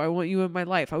love you. I want you in my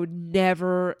life. I would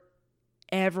never,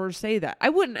 ever say that. I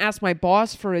wouldn't ask my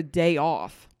boss for a day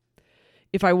off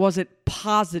if I wasn't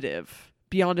positive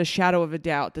beyond a shadow of a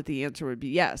doubt that the answer would be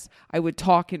yes. I would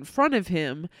talk in front of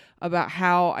him about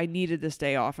how I needed this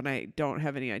day off and I don't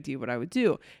have any idea what I would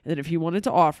do. And then if he wanted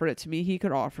to offer it to me, he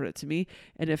could offer it to me.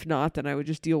 And if not, then I would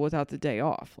just deal without the day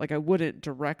off. Like I wouldn't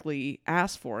directly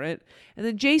ask for it. And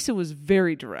then Jason was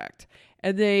very direct.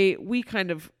 And we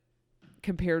kind of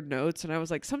compared notes. And I was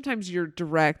like, sometimes you're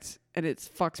direct and it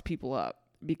fucks people up,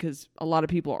 because a lot of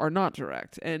people are not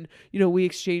direct. And, we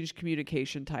exchanged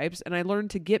communication types, and I learned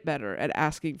to get better at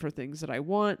asking for things that I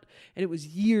want. And it was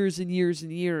years and years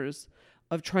and years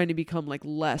of trying to become like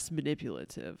less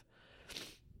manipulative.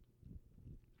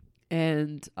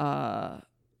 And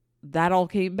that all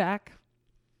came back.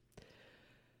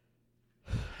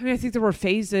 I mean, I think there were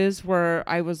phases where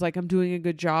I was like, I'm doing a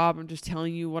good job. I'm just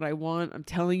telling you what I want. I'm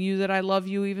telling you that I love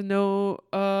you, even though,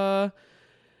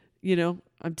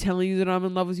 I'm telling you that I'm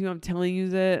in love with you. I'm telling you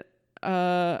that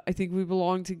I think we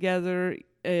belong together,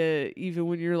 even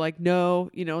when you're like, no,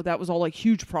 that was all like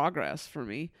huge progress for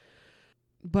me.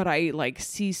 But I like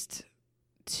ceased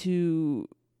to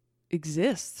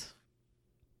exist.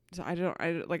 So I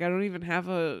don't even have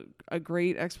a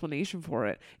great explanation for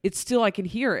it. It's still, I can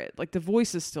hear it. Like the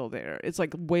voice is still there. It's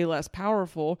like way less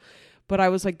powerful. But I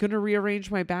was like going to rearrange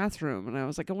my bathroom, and I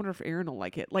was like, I wonder if Aaron will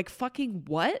like it. Like fucking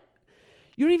what?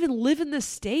 You don't even live in this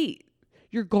state.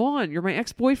 You're gone. You're my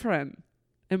ex-boyfriend.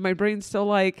 And my brain's still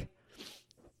like,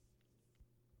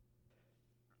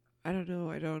 I don't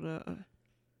know.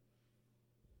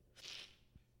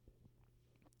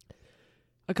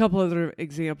 A couple other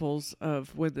examples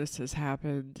of when this has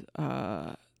happened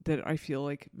that I feel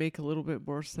like make a little bit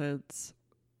more sense,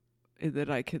 and that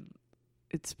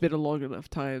it's been a long enough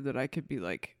time that I can be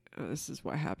like, oh, this is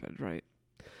what happened, right?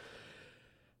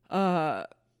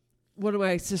 One of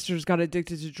my sisters got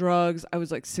addicted to drugs. I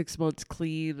was like 6 months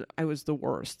clean. I was the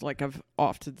worst. Like I've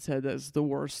often said, that's the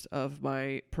worst of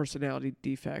my personality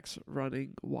defects,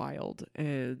 running wild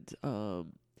and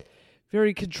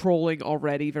very controlling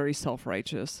already, very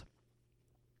self-righteous.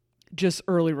 Just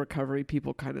early recovery.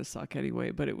 People kind of suck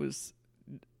anyway, but it was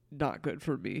not good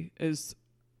for me. It's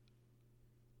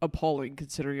appalling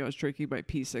considering I was drinking my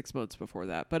pee 6 months before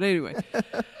that. But anyway...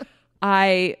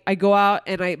 I go out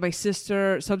and my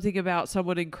sister, something about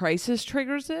someone in crisis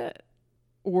triggers it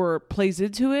or plays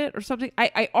into it or something.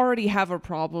 I already have a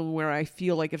problem where I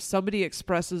feel like if somebody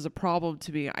expresses a problem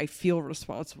to me, I feel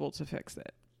responsible to fix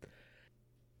it.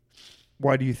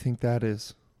 Why do you think that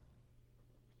is?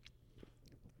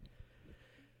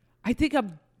 I think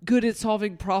I'm good at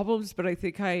solving problems, but I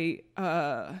think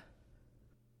I'm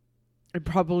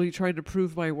probably trying to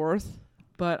prove my worth,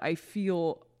 but I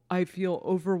feel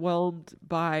overwhelmed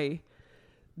by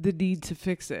the need to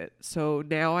fix it. So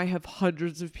now I have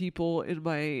hundreds of people in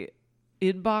my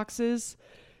inboxes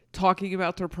talking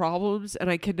about their problems, and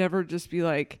I can never just be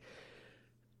like,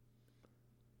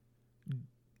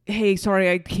 hey,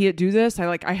 sorry, I can't do this.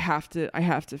 I have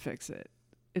to fix it.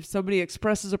 If somebody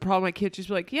expresses a problem, I can't just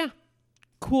be like, yeah,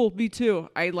 cool, me too.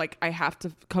 I have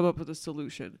to come up with a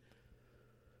solution.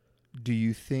 Do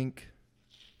you think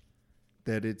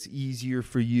that it's easier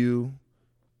for you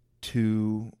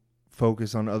to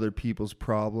focus on other people's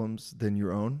problems than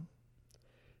your own?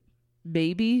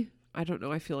 Maybe. I don't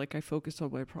know. I feel like I focus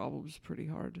on my problems pretty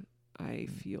hard. I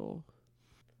feel...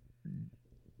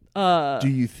 Do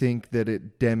you think that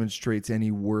it demonstrates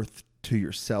any worth to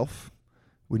yourself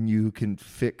when you can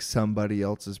fix somebody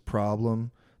else's problem?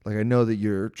 Like, I know that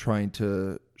you're trying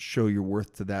to show your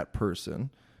worth to that person,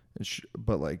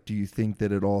 but like, do you think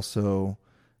that it also...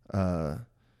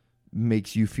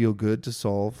 makes you feel good to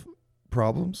solve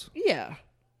problems? Yeah,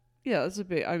 that's a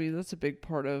big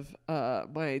part of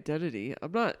my identity.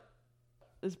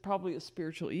 It's probably a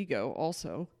spiritual ego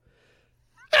also.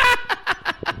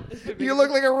 You look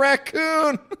like a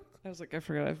raccoon. I was like, I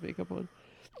forgot I have makeup on.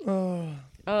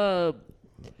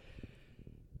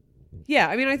 Yeah,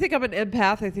 I mean, I think I'm an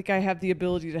empath. I think I have the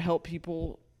ability to help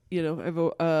people. You know, I have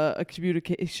a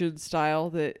communication style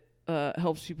that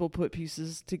helps people put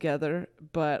pieces together,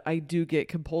 but I do get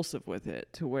compulsive with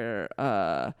it to where,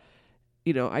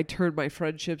 you know, I turn my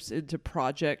friendships into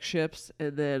project ships,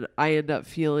 and then I end up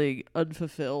feeling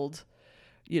unfulfilled,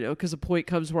 you know, because a point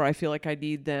comes where I feel like I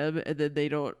need them, and then they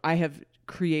don't. I have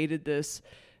created this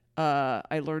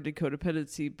I learned in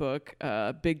codependency book,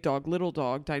 big dog, little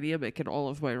dog dynamic in all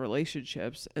of my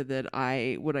relationships. And then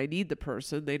when I need the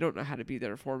person, they don't know how to be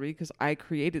there for me because I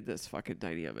created this fucking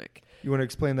dynamic. You want to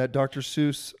explain that Dr.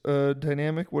 Seuss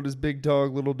dynamic? What is big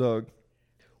dog, little dog?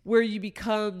 Where you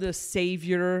become the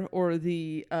savior or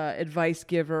the advice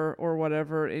giver or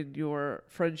whatever in your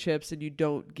friendships, and you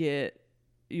don't get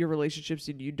your relationships,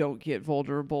 and you don't get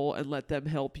vulnerable and let them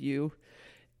help you.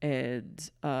 And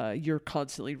you're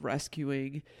constantly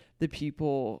rescuing the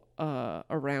people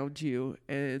around you,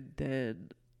 and then...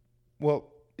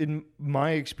 Well, in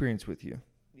my experience with you,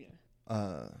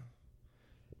 that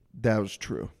was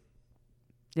true.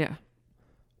 Yeah.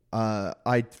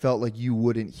 I felt like you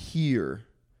wouldn't hear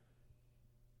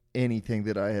anything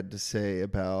that I had to say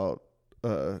about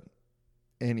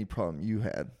any problem you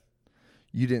had.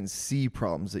 You didn't see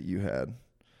problems that you had.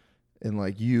 And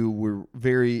like you were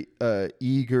very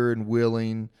eager and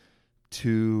willing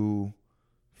to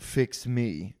fix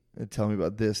me and tell me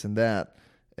about this and that.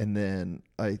 And then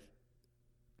I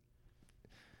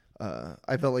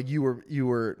felt like you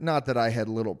were not that I had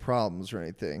little problems or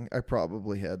anything. I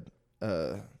probably had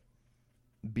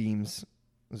beams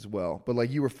as well. But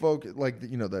like you were focused, like,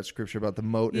 you know, that scripture about the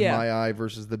mote in my eye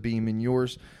versus the beam in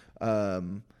yours.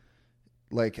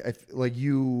 Like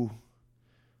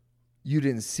you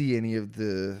didn't see any of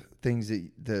the things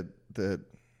that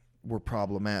were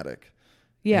problematic.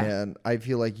 Yeah. And I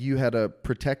feel like you had a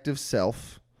protective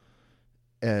self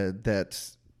that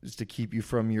is to keep you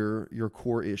from your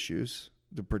core issues,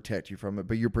 to protect you from it.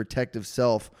 But your protective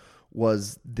self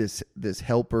was this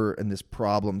helper and this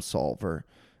problem solver.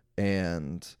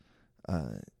 And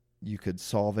you could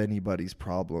solve anybody's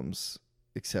problems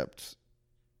except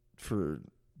for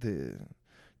the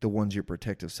ones your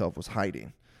protective self was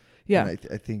hiding. Yeah. And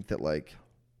I think that like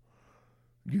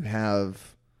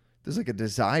there's like a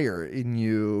desire in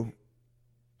you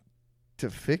to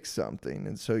fix something.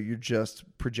 And so you're just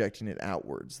projecting it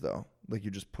outwards though. Like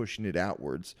you're just pushing it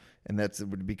outwards. And that's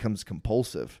when it becomes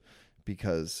compulsive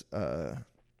because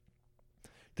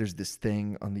there's this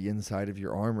thing on the inside of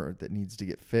your armor that needs to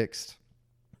get fixed.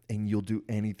 And you'll do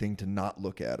anything to not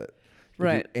look at it.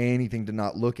 Right. Anything to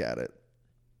not look at it.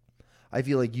 I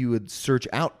feel like you would search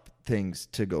out things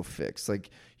to go fix.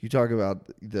 Like you talk about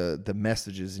the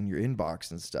messages in your inbox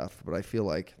and stuff, but I feel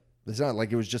like it's not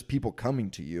like it was just people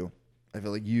coming to you. I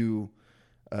feel like you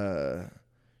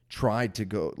tried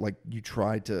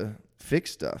to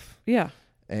fix stuff. Yeah.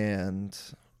 And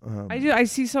I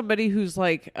see somebody who's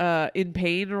like in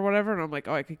pain or whatever, and I'm like,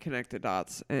 oh, I could connect the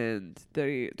dots and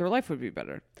their life would be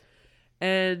better.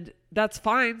 And that's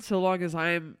fine so long as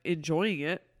I'm enjoying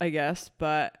it, I guess.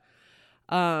 But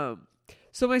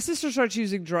so my sister starts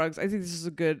using drugs. I think this is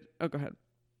a good... Oh, go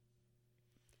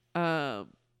ahead.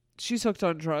 She's hooked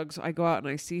on drugs. I go out and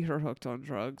I see her hooked on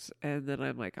drugs. And then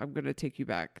I'm like, I'm going to take you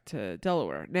back to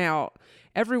Delaware. Now,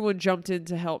 everyone jumped in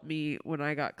to help me when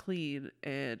I got clean.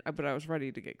 But I was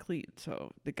ready to get clean.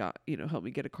 So they got, helped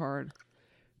me get a car and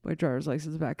my driver's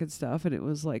license back and stuff. And it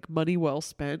was like money well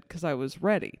spent because I was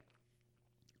ready.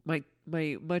 My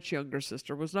much younger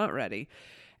sister was not ready.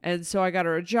 And so I got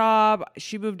her a job.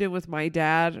 She moved in with my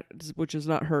dad, which is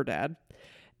not her dad.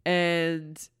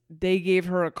 And they gave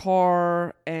her a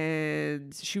car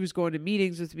and she was going to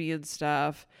meetings with me and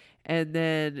stuff. And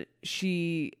then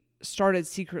she started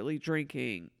secretly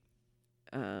drinking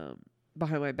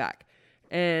behind my back.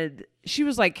 And she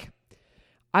was like,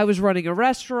 I was running a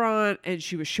restaurant and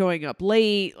she was showing up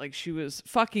late. Like she was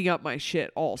fucking up my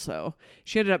shit also.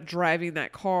 She ended up driving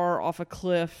that car off a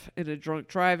cliff in a drunk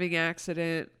driving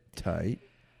accident. Tight.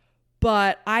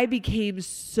 But I became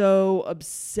so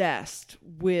obsessed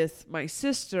with my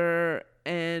sister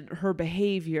and her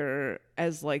behavior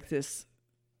as like this,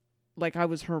 like I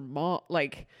was her mom,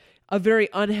 like a very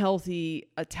unhealthy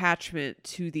attachment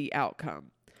to the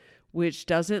outcome, which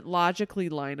doesn't logically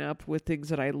line up with things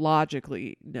that I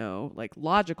logically know, like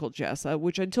logical Jessa,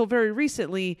 which until very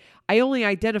recently, I only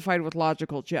identified with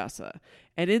logical Jessa.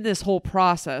 And in this whole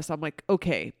process, I'm like,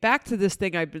 okay, back to this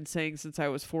thing I've been saying since I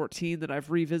was 14 that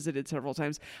I've revisited several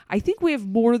times. I think we have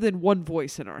more than one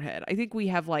voice in our head. I think we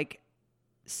have like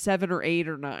 7 or 8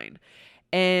 or 9.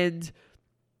 And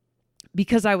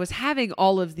because I was having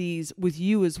all of these with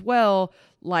you as well,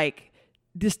 like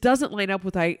this doesn't line up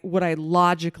with what I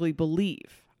logically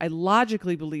believe. I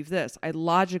logically believe this. I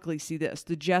logically see this.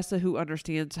 The Jessa who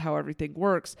understands how everything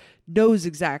works knows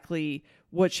exactly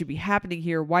what should be happening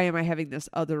here. Why am I having this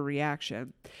other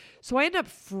reaction? So I end up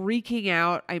freaking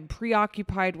out. I'm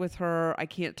preoccupied with her. I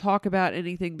can't talk about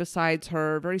anything besides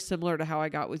her. Very similar to how I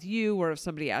got with you, where if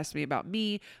somebody asked me about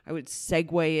me, I would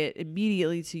segue it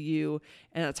immediately to you.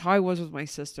 And that's how I was with my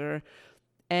sister.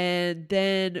 And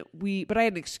then but I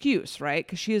had an excuse, right?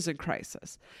 Because she is in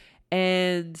crisis.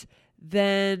 And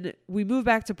then we move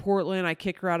back to Portland. I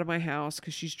kick her out of my house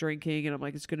because she's drinking. And I'm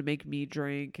like, it's going to make me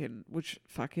drink. And which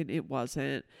fucking it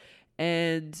wasn't.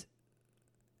 And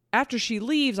after she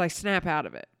leaves, I snap out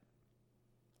of it.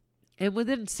 And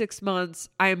within 6 months,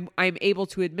 I'm able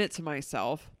to admit to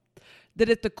myself that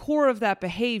at the core of that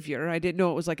behavior, I didn't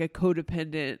know it was like a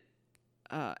codependent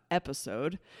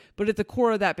episode, but at the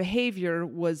core of that behavior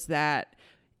was that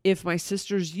if my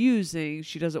sister's using,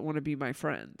 she doesn't want to be my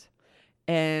friend.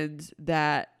 And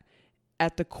that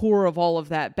at the core of all of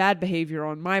that bad behavior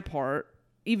on my part,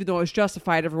 even though it was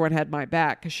justified, everyone had my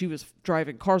back because she was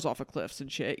driving cars off of cliffs and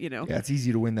shit, you know? Yeah, it's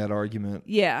easy to win that argument.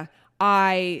 Yeah.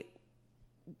 I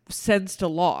sensed a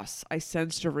loss. I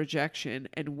sensed a rejection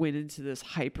and went into this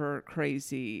hyper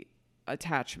crazy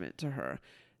attachment to her.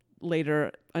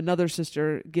 Later, another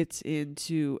sister gets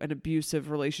into an abusive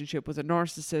relationship with a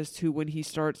narcissist who, when he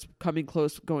starts coming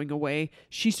close, going away,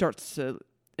 she starts to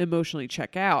emotionally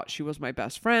check out. She was my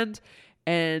best friend.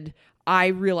 And I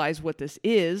realize what this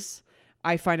is.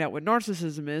 I find out what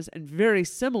narcissism is, and very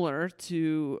similar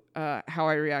to how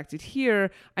I reacted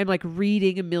here, I'm like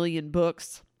reading a million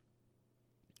books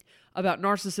about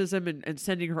narcissism and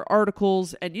sending her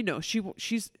articles. And, you know,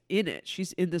 she's in it.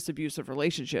 She's in this abusive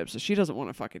relationship, so she doesn't want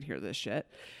to fucking hear this shit.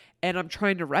 And I'm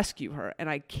trying to rescue her, and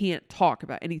I can't talk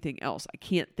about anything else. I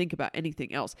can't think about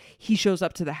anything else. He shows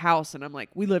up to the house, and I'm like,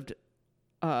 we lived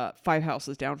 5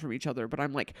 houses down from each other, but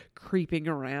I'm like creeping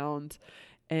around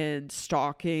and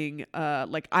stalking,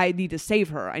 like, I need to save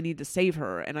her. I need to save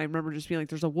her. And I remember just being like,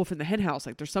 there's a wolf in the hen house.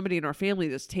 Like, there's somebody in our family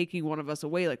that's taking one of us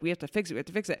away. Like, we have to fix it. We have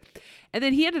to fix it. And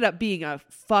then he ended up being a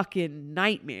fucking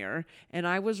nightmare. And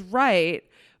I was right,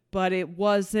 but it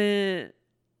was that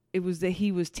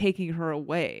he was taking her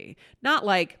away. Not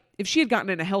like, if she had gotten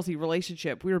in a healthy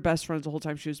relationship, we were best friends the whole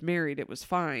time she was married, it was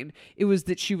fine. It was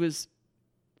that she was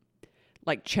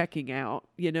like checking out,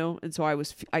 you know? And so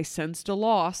I sensed a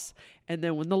loss. And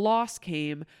then when the loss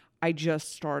came, I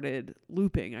just started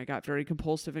looping. I got very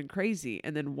compulsive and crazy.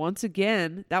 And then once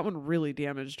again, that one really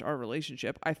damaged our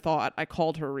relationship. I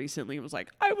called her recently and was like,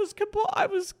 I was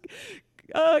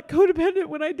codependent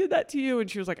when I did that to you. And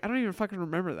she was like, I don't even fucking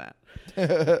remember that.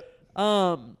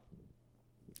 I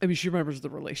mean, she remembers the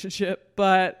relationship,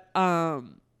 but,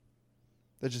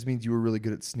 that just means you were really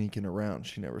good at sneaking around.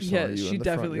 She never saw you in the front yard. Yeah, she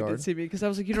definitely did see me because I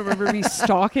was like, you don't remember me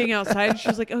stalking outside? And she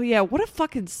was like, oh yeah, what a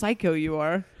fucking psycho you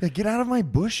are. Yeah, get out of my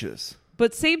bushes.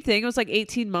 But same thing. It was like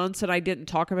 18 months and I didn't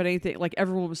talk about anything. Like,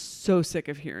 everyone was so sick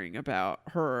of hearing about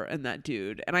her and that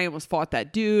dude. And I almost fought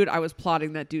that dude. I was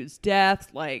plotting that dude's death.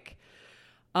 Like,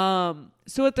 so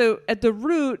at the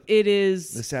root, it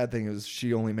is... The sad thing is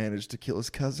she only managed to kill his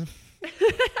cousin.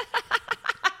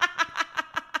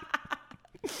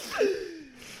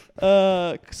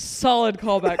 Solid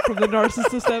callback from the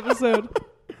narcissist episode.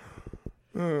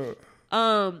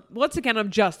 Once again, I'm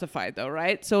justified though,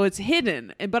 right? So it's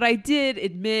hidden. But I did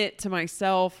admit to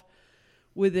myself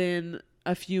within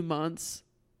a few months,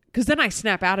 because then I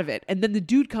snap out of it. And then the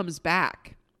dude comes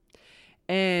back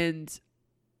and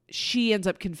she ends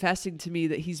up confessing to me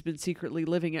that he's been secretly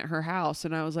living at her house.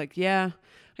 And I was like, yeah,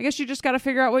 I guess you just got to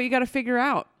figure out what you got to figure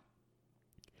out.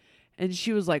 And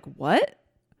she was like, what?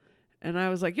 And I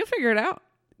was like, you'll figure it out.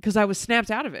 Because I was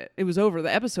snapped out of it. It was over.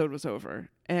 The episode was over.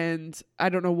 And I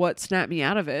don't know what snapped me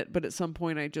out of it. But at some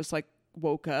point I just like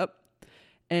woke up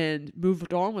and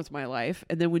moved on with my life.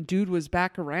 And then when dude was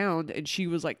back around and she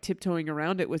was like tiptoeing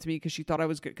around it with me because she thought I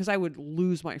was good, because I would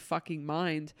lose my fucking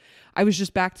mind, I was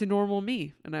just back to normal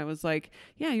me. And I was like,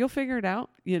 yeah, you'll figure it out.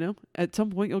 You know, at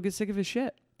some point you'll get sick of his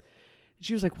shit. And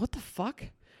she was like, what the fuck?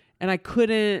 And I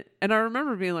couldn't. And I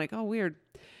remember being like, oh, weird.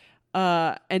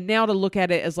 And now to look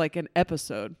at it as like an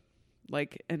episode,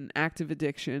 like an active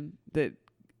addiction, that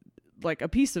like a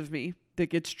piece of me that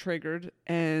gets triggered,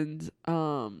 and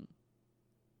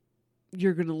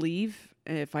you're going to leave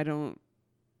if I don't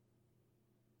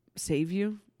save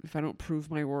you, if I don't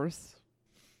prove my worth.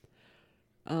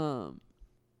 I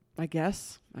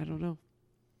guess, I don't know.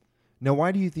 Now,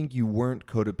 why do you think you weren't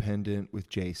codependent with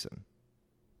Jason?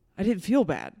 I didn't feel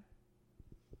bad.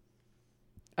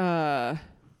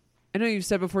 I know you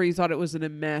said before you thought it was an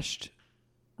enmeshed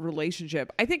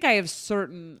relationship. I think I have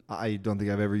certain. I don't think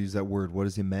I've ever used that word. What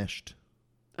is enmeshed?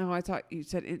 Oh, I thought you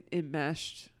said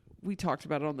enmeshed. We talked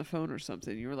about it on the phone or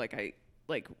something. You were like,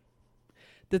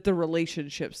 that the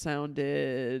relationship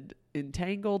sounded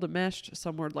entangled, enmeshed,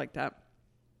 some word like that.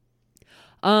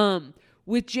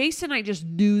 With Jason, I just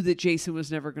knew that Jason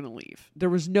was never going to leave. There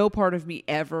was no part of me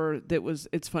ever that was,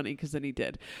 it's funny because then he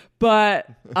did. But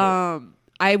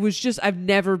I've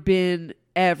never been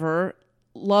ever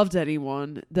loved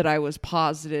anyone that I was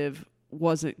positive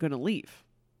wasn't going to leave.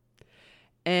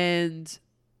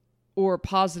 Or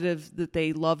positive that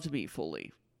they loved me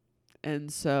fully.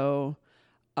 And so,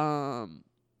 I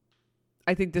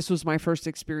think this was my first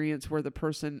experience where the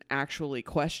person actually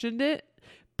questioned it.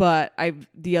 But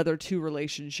the other two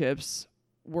relationships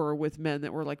were with men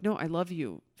that were like, no, I love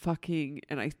you, fucking,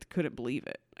 and I couldn't believe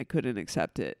it. I couldn't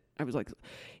accept it. I was like,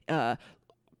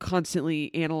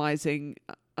 constantly analyzing,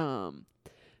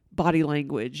 body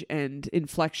language and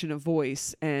inflection of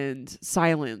voice and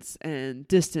silence and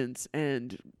distance,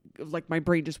 and like my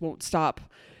brain just won't stop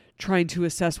trying to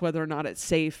assess whether or not it's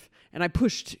safe. And I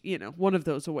pushed, one of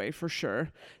those away for sure.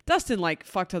 Dustin like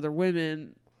fucked other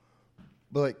women.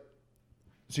 But like,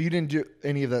 so you didn't do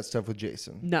any of that stuff with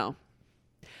Jason? No.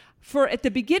 At the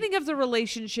beginning of the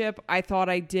relationship, I thought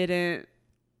I didn't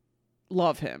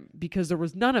love him because there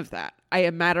was none of that. I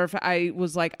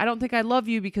was like, I don't think I love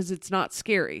you because it's not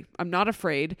scary. I'm not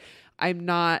afraid. I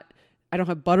don't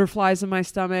have butterflies in my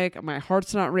stomach. My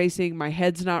heart's not racing. My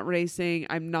head's not racing.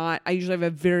 I usually have a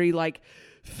very like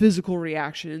physical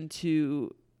reaction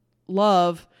to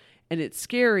love, and it's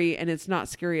scary, and it's not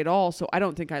scary at all. So I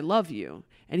don't think I love you.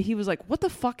 And he was like, what the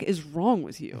fuck is wrong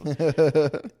with you?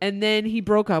 And then he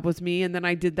broke up with me, and then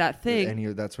I did that thing.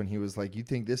 And that's when he was like, you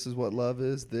think this is what love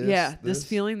is? This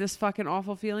feeling, this fucking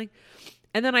awful feeling.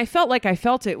 And then I felt like I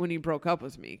felt it when he broke up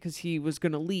with me because he was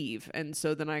going to leave. And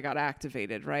so then I got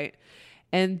activated, right?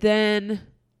 And then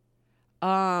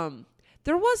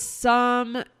there was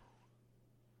some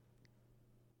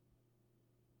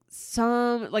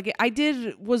like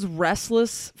was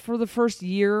restless for the first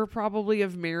year probably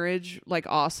of marriage, like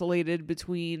oscillated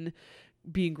between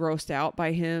being grossed out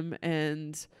by him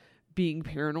and being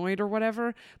paranoid or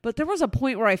whatever. But there was a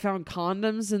point where I found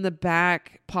condoms in the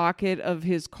back pocket of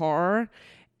his car,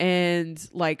 and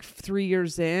like 3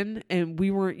 years in, and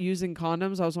we weren't using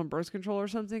condoms. I was on birth control or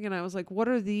something. And I was like, what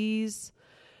are these?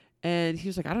 And he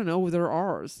was like, I don't know. They're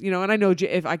ours, and I know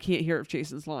if I can't hear if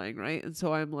Jason's lying. Right. And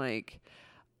so I'm like,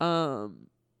 I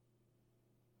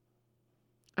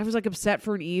was like upset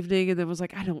for an evening, and then was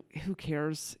like, who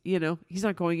cares? He's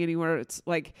not going anywhere. It's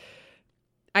like,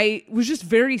 I was just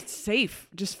very safe,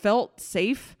 just felt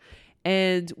safe.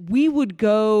 And I'd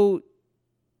go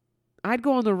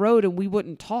on the road and we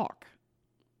wouldn't talk.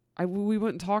 We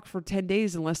wouldn't talk for 10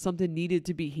 days unless something needed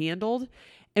to be handled.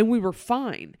 And we were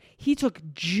fine. He took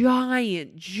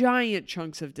giant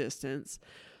chunks of distance.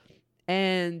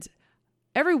 And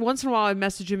every once in a while I'd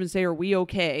message him and say, are we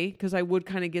okay? Because I would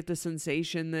kind of get the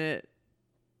sensation that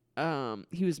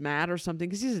he was mad or something,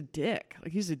 because he's a dick.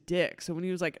 Like, he's a dick. So when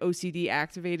he was like OCD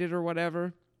activated or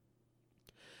whatever,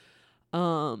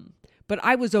 but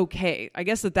I was okay. I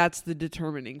guess that's the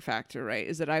determining factor, right?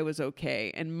 Is that I was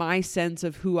okay. And my sense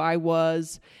of who I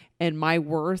was and my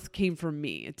worth came from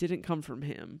me. It didn't come from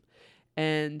him.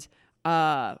 And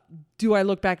do I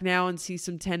look back now and see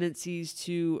some tendencies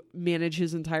to manage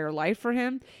his entire life for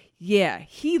him? Yeah,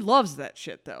 he loves that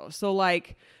shit though. So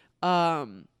like, I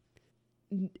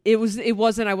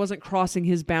wasn't crossing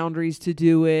his boundaries to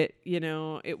do it.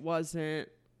 It wasn't.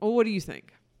 Oh, what do you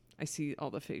think? I see all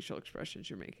the facial expressions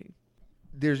you're making.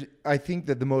 I think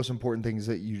that the most important thing is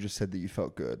that you just said that you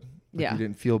felt good. Like, you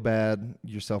didn't feel bad.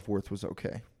 Your self-worth was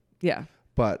okay. Yeah.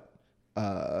 But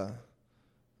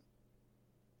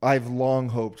I've long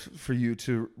hoped for you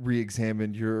to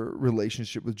re-examine your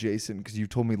relationship with Jason, because you've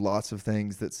told me lots of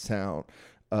things that sound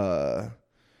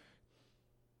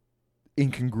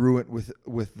incongruent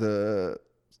with the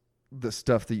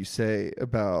stuff that you say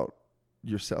about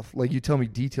yourself. Like, you tell me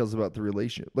details about the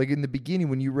relationship. Like, in the beginning,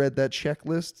 when you read that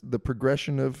checklist, the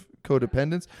progression of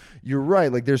codependence, you're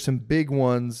right. Like, there's some big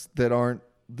ones that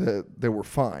were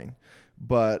fine,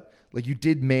 but like, you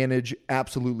did manage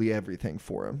absolutely everything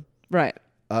for him. Right.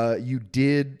 You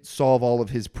did solve all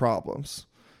of his problems.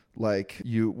 Like,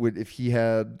 you would, if he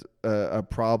had a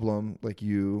problem, like,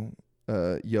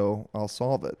 I'll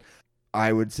solve it.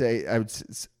 I would say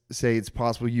it's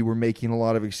possible you were making a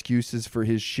lot of excuses for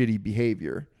his shitty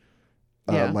behavior,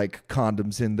 like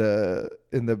condoms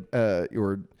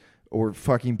or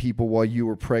fucking people while you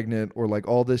were pregnant, or like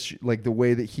all this, like the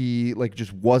way that he like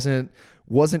just wasn't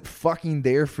wasn't fucking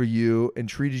there for you and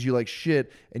treated you like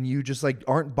shit, and you just like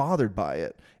aren't bothered by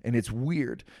it. And it's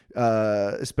weird,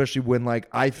 especially when like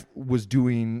I was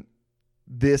doing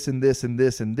this and this and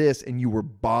this and this, and you were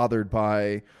bothered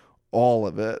by all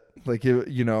of it, like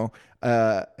you know,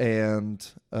 but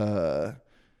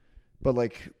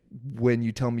like when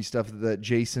you tell me stuff that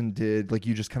Jason did, like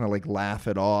you just kind of like laugh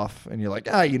it off, and you're like,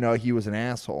 you know, he was an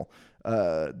asshole.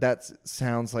 That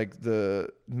sounds like the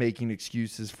making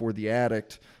excuses for the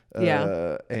addict,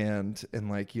 and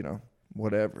like, you know,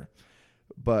 whatever.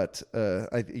 But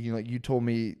you know, you've told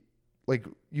me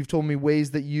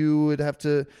ways that you would have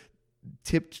to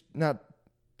not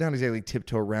exactly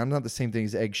tiptoe around, not the same thing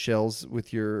as eggshells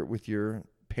with your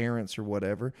parents or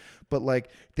whatever, but like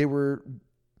they were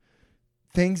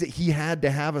things that he had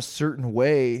to have a certain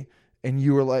way, and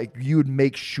you were like, you would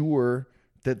make sure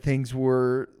that things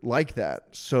were like that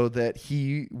so that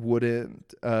he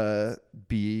wouldn't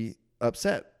be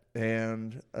upset.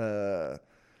 And but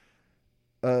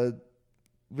I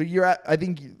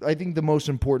think the most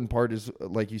important part is,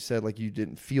 like you said, like you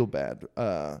didn't feel bad.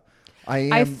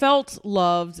 I felt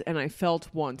loved and I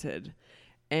felt wanted,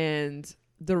 and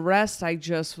the rest I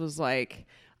just was like,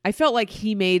 I felt like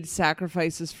he made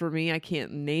sacrifices for me. I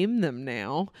can't name them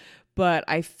now, but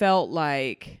I felt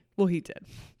like, well, he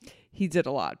did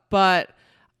a lot, but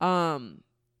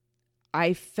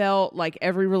I felt like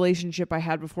every relationship I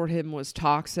had before him was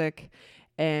toxic,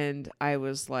 and I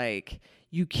was like,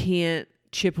 you can't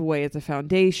chip away at the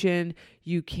foundation.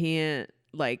 You can't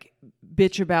like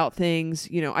bitch about things.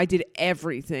 You know, I did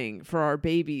everything for our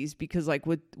babies because like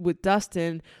with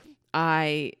Dustin,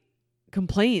 I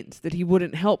complained that he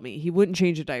wouldn't help me. He wouldn't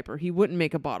change a diaper. He wouldn't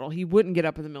make a bottle. He wouldn't get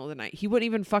up in the middle of the night. He wouldn't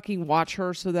even fucking watch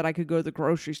her so that I could go to the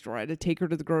grocery store. I had to take her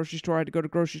to the grocery store. I had to go to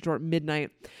the grocery store at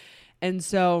midnight. And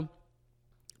so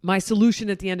my solution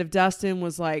at the end of Dustin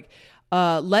was like,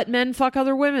 let men fuck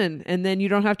other women, and then you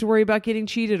don't have to worry about getting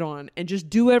cheated on, and just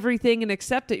do everything and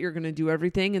accept that you're going to do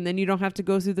everything. And then you don't have to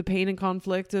go through the pain and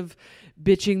conflict of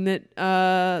bitching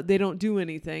that they don't do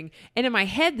anything. And in my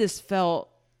head, this felt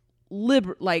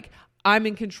like I'm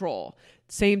in control.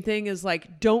 Same thing as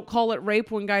like, don't call it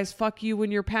rape when guys fuck you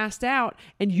when you're passed out,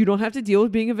 and you don't have to deal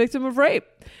with being a victim of rape.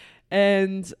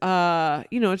 And,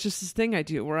 you know, it's just this thing I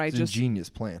do where it's a genius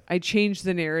plan. I change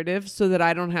the narrative so that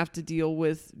I don't have to deal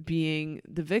with being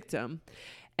the victim.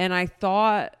 And I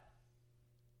thought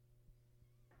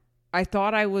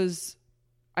I was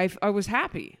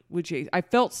happy with Jay. I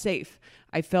felt safe.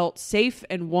 I felt safe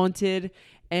and wanted.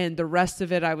 And the rest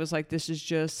of it, I was like, this is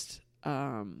just,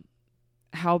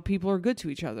 how people are good to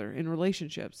each other in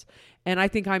relationships. And I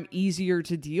think I'm easier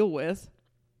to deal with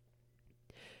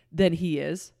than he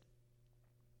is.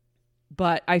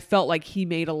 But I felt like he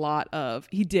did a lot.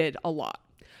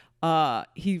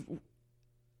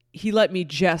 He let me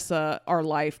Jessa our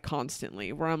life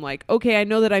constantly, where I'm like, okay, I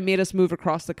know that I made us move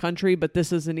across the country, but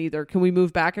this isn't either. Can we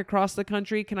move back across the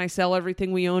country? Can I sell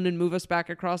everything we own and move us back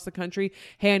across the country?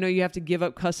 Hey, I know you have to give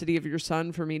up custody of your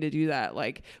son for me to do that.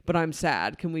 Like, but I'm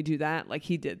sad. Can we do that? Like,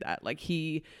 he did that. Like,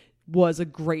 he was a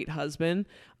great husband.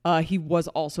 He was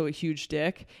also a huge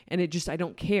dick, and I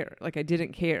don't care. Like, I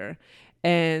didn't care.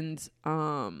 And,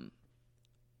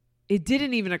 it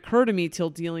didn't even occur to me till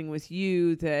dealing with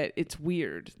you that it's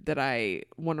weird that I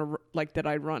want to, like, that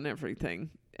I run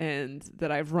everything, and that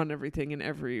I've run everything in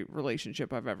every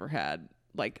relationship I've ever had,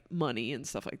 like money and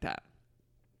stuff like that.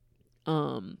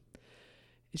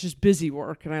 It's just busy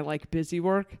work, and I like busy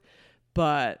work,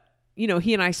 but you know,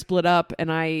 he and I split up,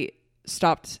 and I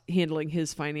stopped handling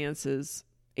his finances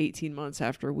 18 months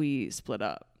after we split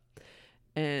up.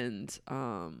 And,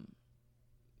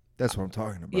 that's what I'm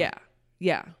talking about.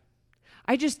 Yeah.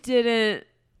 I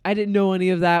didn't know any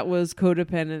of that was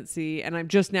codependency. And I'm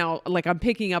just now, like, I'm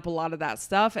picking up a lot of that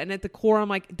stuff. And at the core, I'm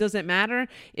like, does it matter?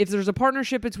 If there's a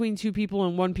partnership between two people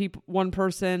and one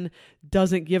person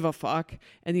doesn't give a fuck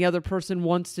and the other person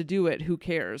wants to do it, who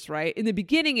cares, right? In the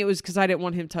beginning, it was because I didn't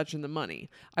want him touching the money.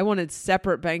 I wanted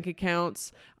separate bank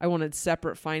accounts. I wanted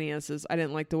separate finances. I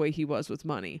didn't like the way he was with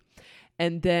money.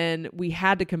 And then we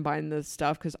had to combine the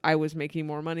stuff because I was making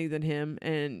more money than him.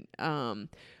 And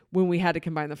when we had to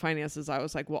combine the finances, I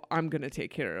was like, well, I'm going to take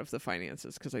care of the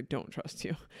finances because I don't trust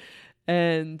you.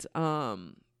 And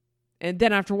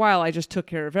then after a while, I just took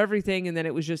care of everything. And then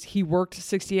it was just, he worked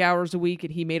 60 hours a week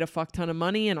and he made a fuck ton of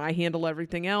money, and I handle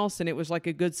everything else. And it was like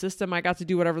a good system. I got to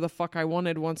do whatever the fuck I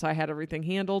wanted once I had everything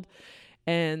handled.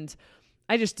 And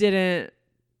I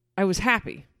was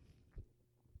happy.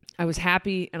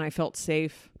 And I felt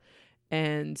safe,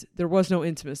 and there was no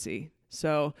intimacy.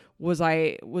 So was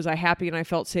I happy and I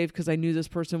felt safe because I knew this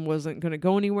person wasn't going to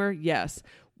go anywhere? Yes.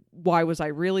 why was I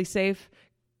really safe?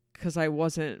 Because I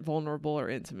wasn't vulnerable or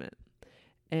intimate.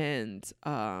 And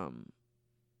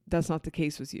that's not the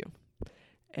case with you.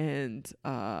 And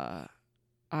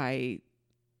I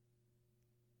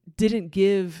didn't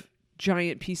give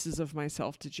giant pieces of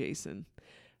myself to Jason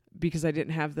because I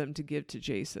didn't have them to give to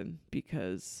Jason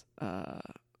because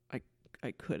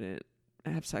I couldn't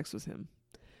have sex with him.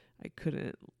 I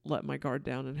couldn't let my guard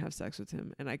down and have sex with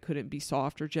him. And I couldn't be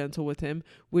soft or gentle with him,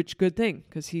 which good thing,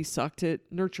 because he sucked at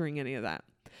nurturing any of that.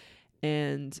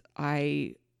 And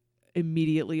I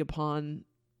immediately upon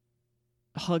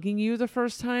hugging you the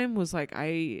first time was like,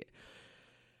 I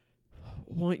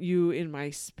want you in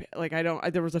my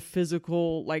there was a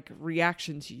physical like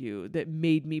reaction to you that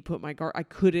made me put my guard. I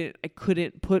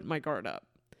couldn't put my guard up.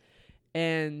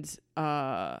 And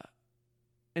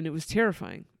it was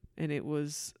terrifying. And it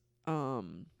was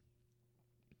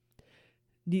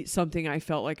something I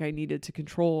felt like I needed to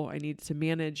control. I needed to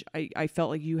manage. I felt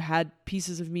like you had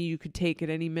pieces of me you could take at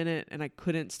any minute, and I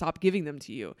couldn't stop giving them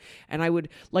to you. And I would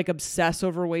like obsess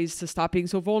over ways to stop being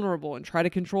so vulnerable and try to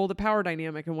control the power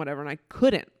dynamic and whatever. And I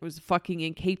couldn't. I was fucking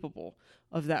incapable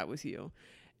of that with you.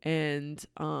 And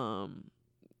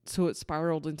so it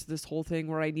spiraled into this whole thing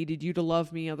where I needed you to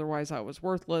love me, otherwise I was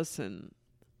worthless. And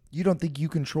you don't think you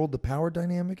controlled the power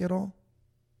dynamic at all?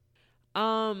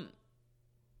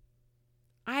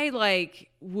 I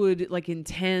would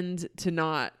intend to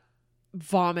not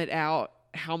vomit out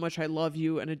how much I love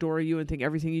you and adore you and think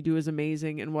everything you do is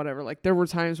amazing and whatever. Like there were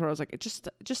times where I was like, just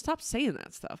stop saying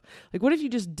that stuff. Like what if you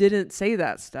just didn't say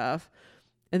that stuff,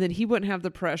 and then he wouldn't have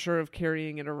the pressure of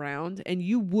carrying it around and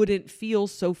you wouldn't feel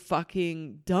so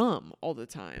fucking dumb all the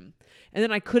time. And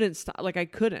then I couldn't stop. Like I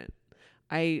couldn't.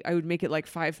 I would make it like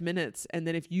 5 minutes. And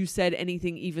then if you said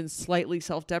anything even slightly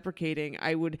self-deprecating,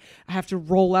 I would have to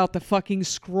roll out the fucking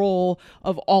scroll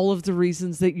of all of the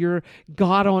reasons that you're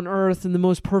God on earth and the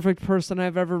most perfect person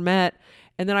I've ever met.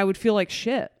 And then I would feel like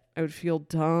shit. I would feel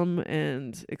dumb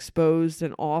and exposed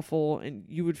and awful. And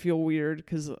you would feel weird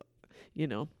because,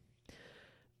 you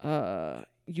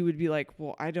would be like,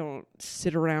 well, I don't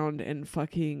sit around and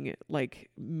fucking like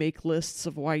make lists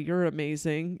of why you're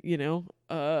amazing,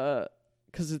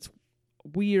 because it's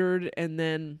weird. And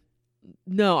then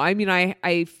no, I mean,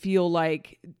 I feel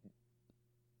like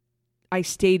I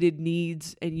stated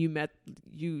needs and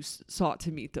you sought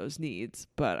to meet those needs.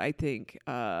 But I think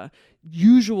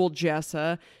usual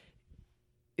Jessa,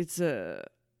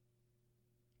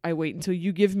 I wait until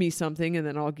you give me something and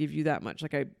then I'll give you that much.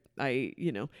 Like I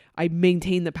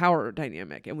maintain the power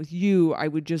dynamic. And with you, I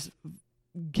would just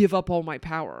give up all my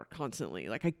power constantly.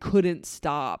 Like I couldn't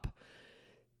stop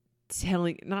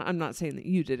I'm not saying that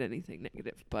you did anything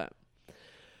negative, but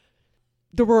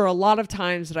there were a lot of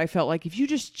times that I felt like if you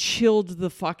just chilled the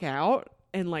fuck out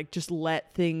and like just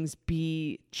let things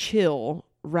be chill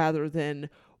rather than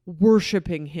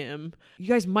worshiping him, you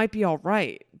guys might be all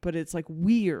right. But it's like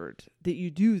weird that you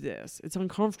do this. It's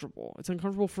uncomfortable. It's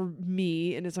uncomfortable for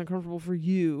me and it's uncomfortable for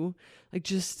you.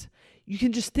 Like you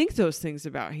can just think those things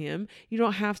about him. You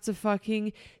don't have to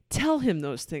fucking tell him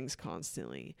those things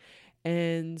constantly.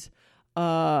 And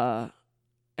I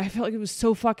felt like it was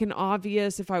so fucking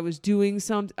obvious if I was doing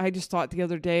something. I just thought the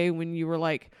other day when you were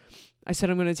like, I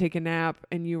said I'm going to take a nap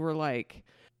and you were like,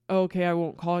 oh, okay, I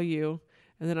won't call you.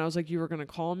 And then I was like, you were going to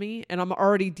call me? And I'm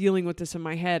already dealing with this in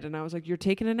my head. And I was like, you're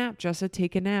taking a nap, Jessa,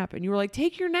 take a nap. And you were like,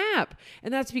 take your nap.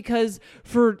 And that's because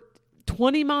for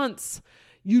 20 months,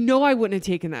 I wouldn't have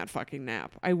taken that fucking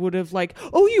nap. I would have like,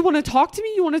 oh, you want to talk to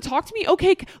me? You want to talk to me?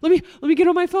 Okay, let me get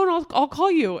on my phone. I'll call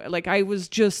you. Like I was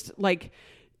just like,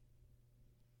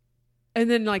 and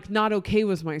then like not okay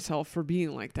with myself for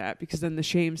being like that, because then the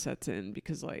shame sets in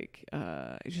because like,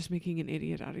 you're just making an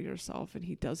idiot out of yourself and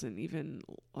he doesn't even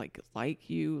like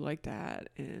you like that.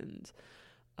 And,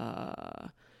 I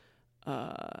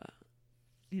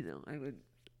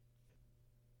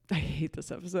hate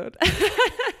this episode.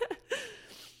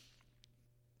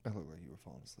 I look like you were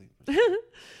falling asleep.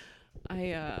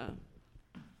 I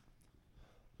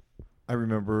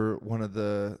remember one of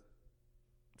the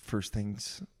first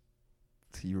things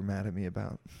that you were mad at me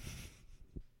about.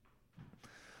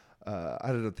 I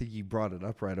don't think you brought it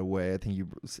up right away. I think you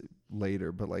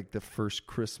later, but like the first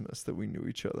Christmas that we knew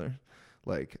each other,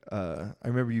 like I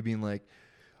remember you being like,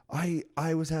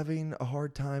 I was having a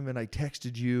hard time and I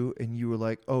texted you and you were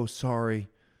like, oh, sorry.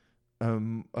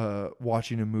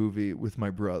 Watching a movie with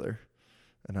my brother.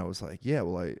 And I was like, yeah,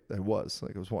 well, I was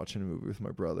watching a movie with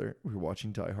my brother. We were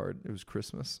watching Die Hard. It was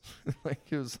Christmas. It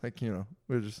was like,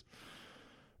 we just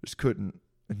couldn't.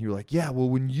 And you were like, yeah, well,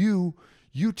 when you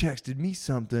texted me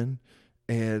something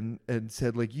and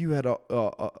said like you had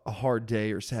a hard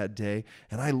day or sad day,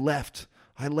 and I left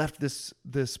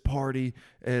this party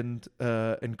and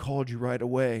called you right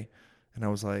away. And I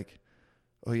was like,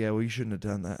 oh yeah, well you shouldn't have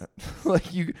done that.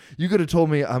 Like you could have told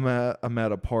me I'm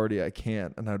at a party, I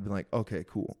can't, and I'd been like, okay,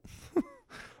 cool.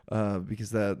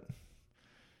 Because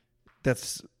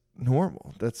that's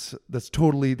normal. That's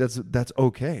totally that's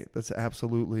okay. That's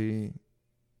absolutely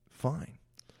fine.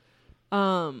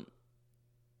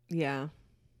 Yeah.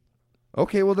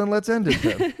 Okay, well then let's end it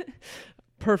then.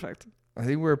 Perfect. I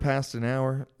think we're past an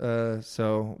hour,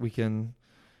 so we can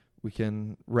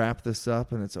wrap this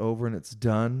up and it's over and it's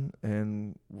done,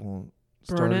 and we'll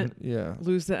Burn it. Yeah.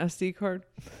 Lose the SD card.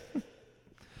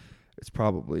 It's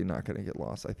probably not going to get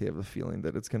lost. I have a feeling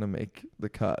that it's going to make the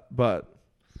cut, but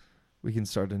we can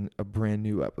start a brand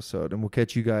new episode, and we'll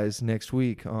catch you guys next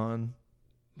week on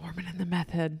Mormon and the Meth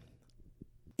Head.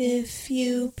 If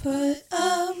you put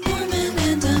a Mormon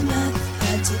and a meth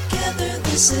head together,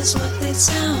 this is what they'd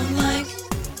sound like.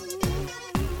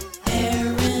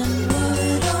 Aaron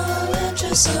Woodall and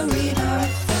Jessa read our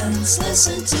friends.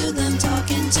 Listen to them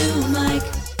talking to Mike.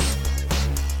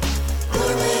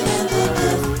 Mormon and the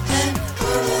meth head,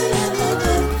 Mormon and the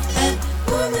meth head,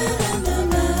 Mormon and the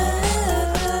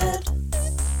meth head.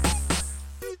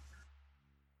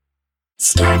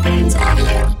 Starburns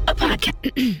Audio,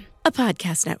 a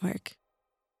podcast network.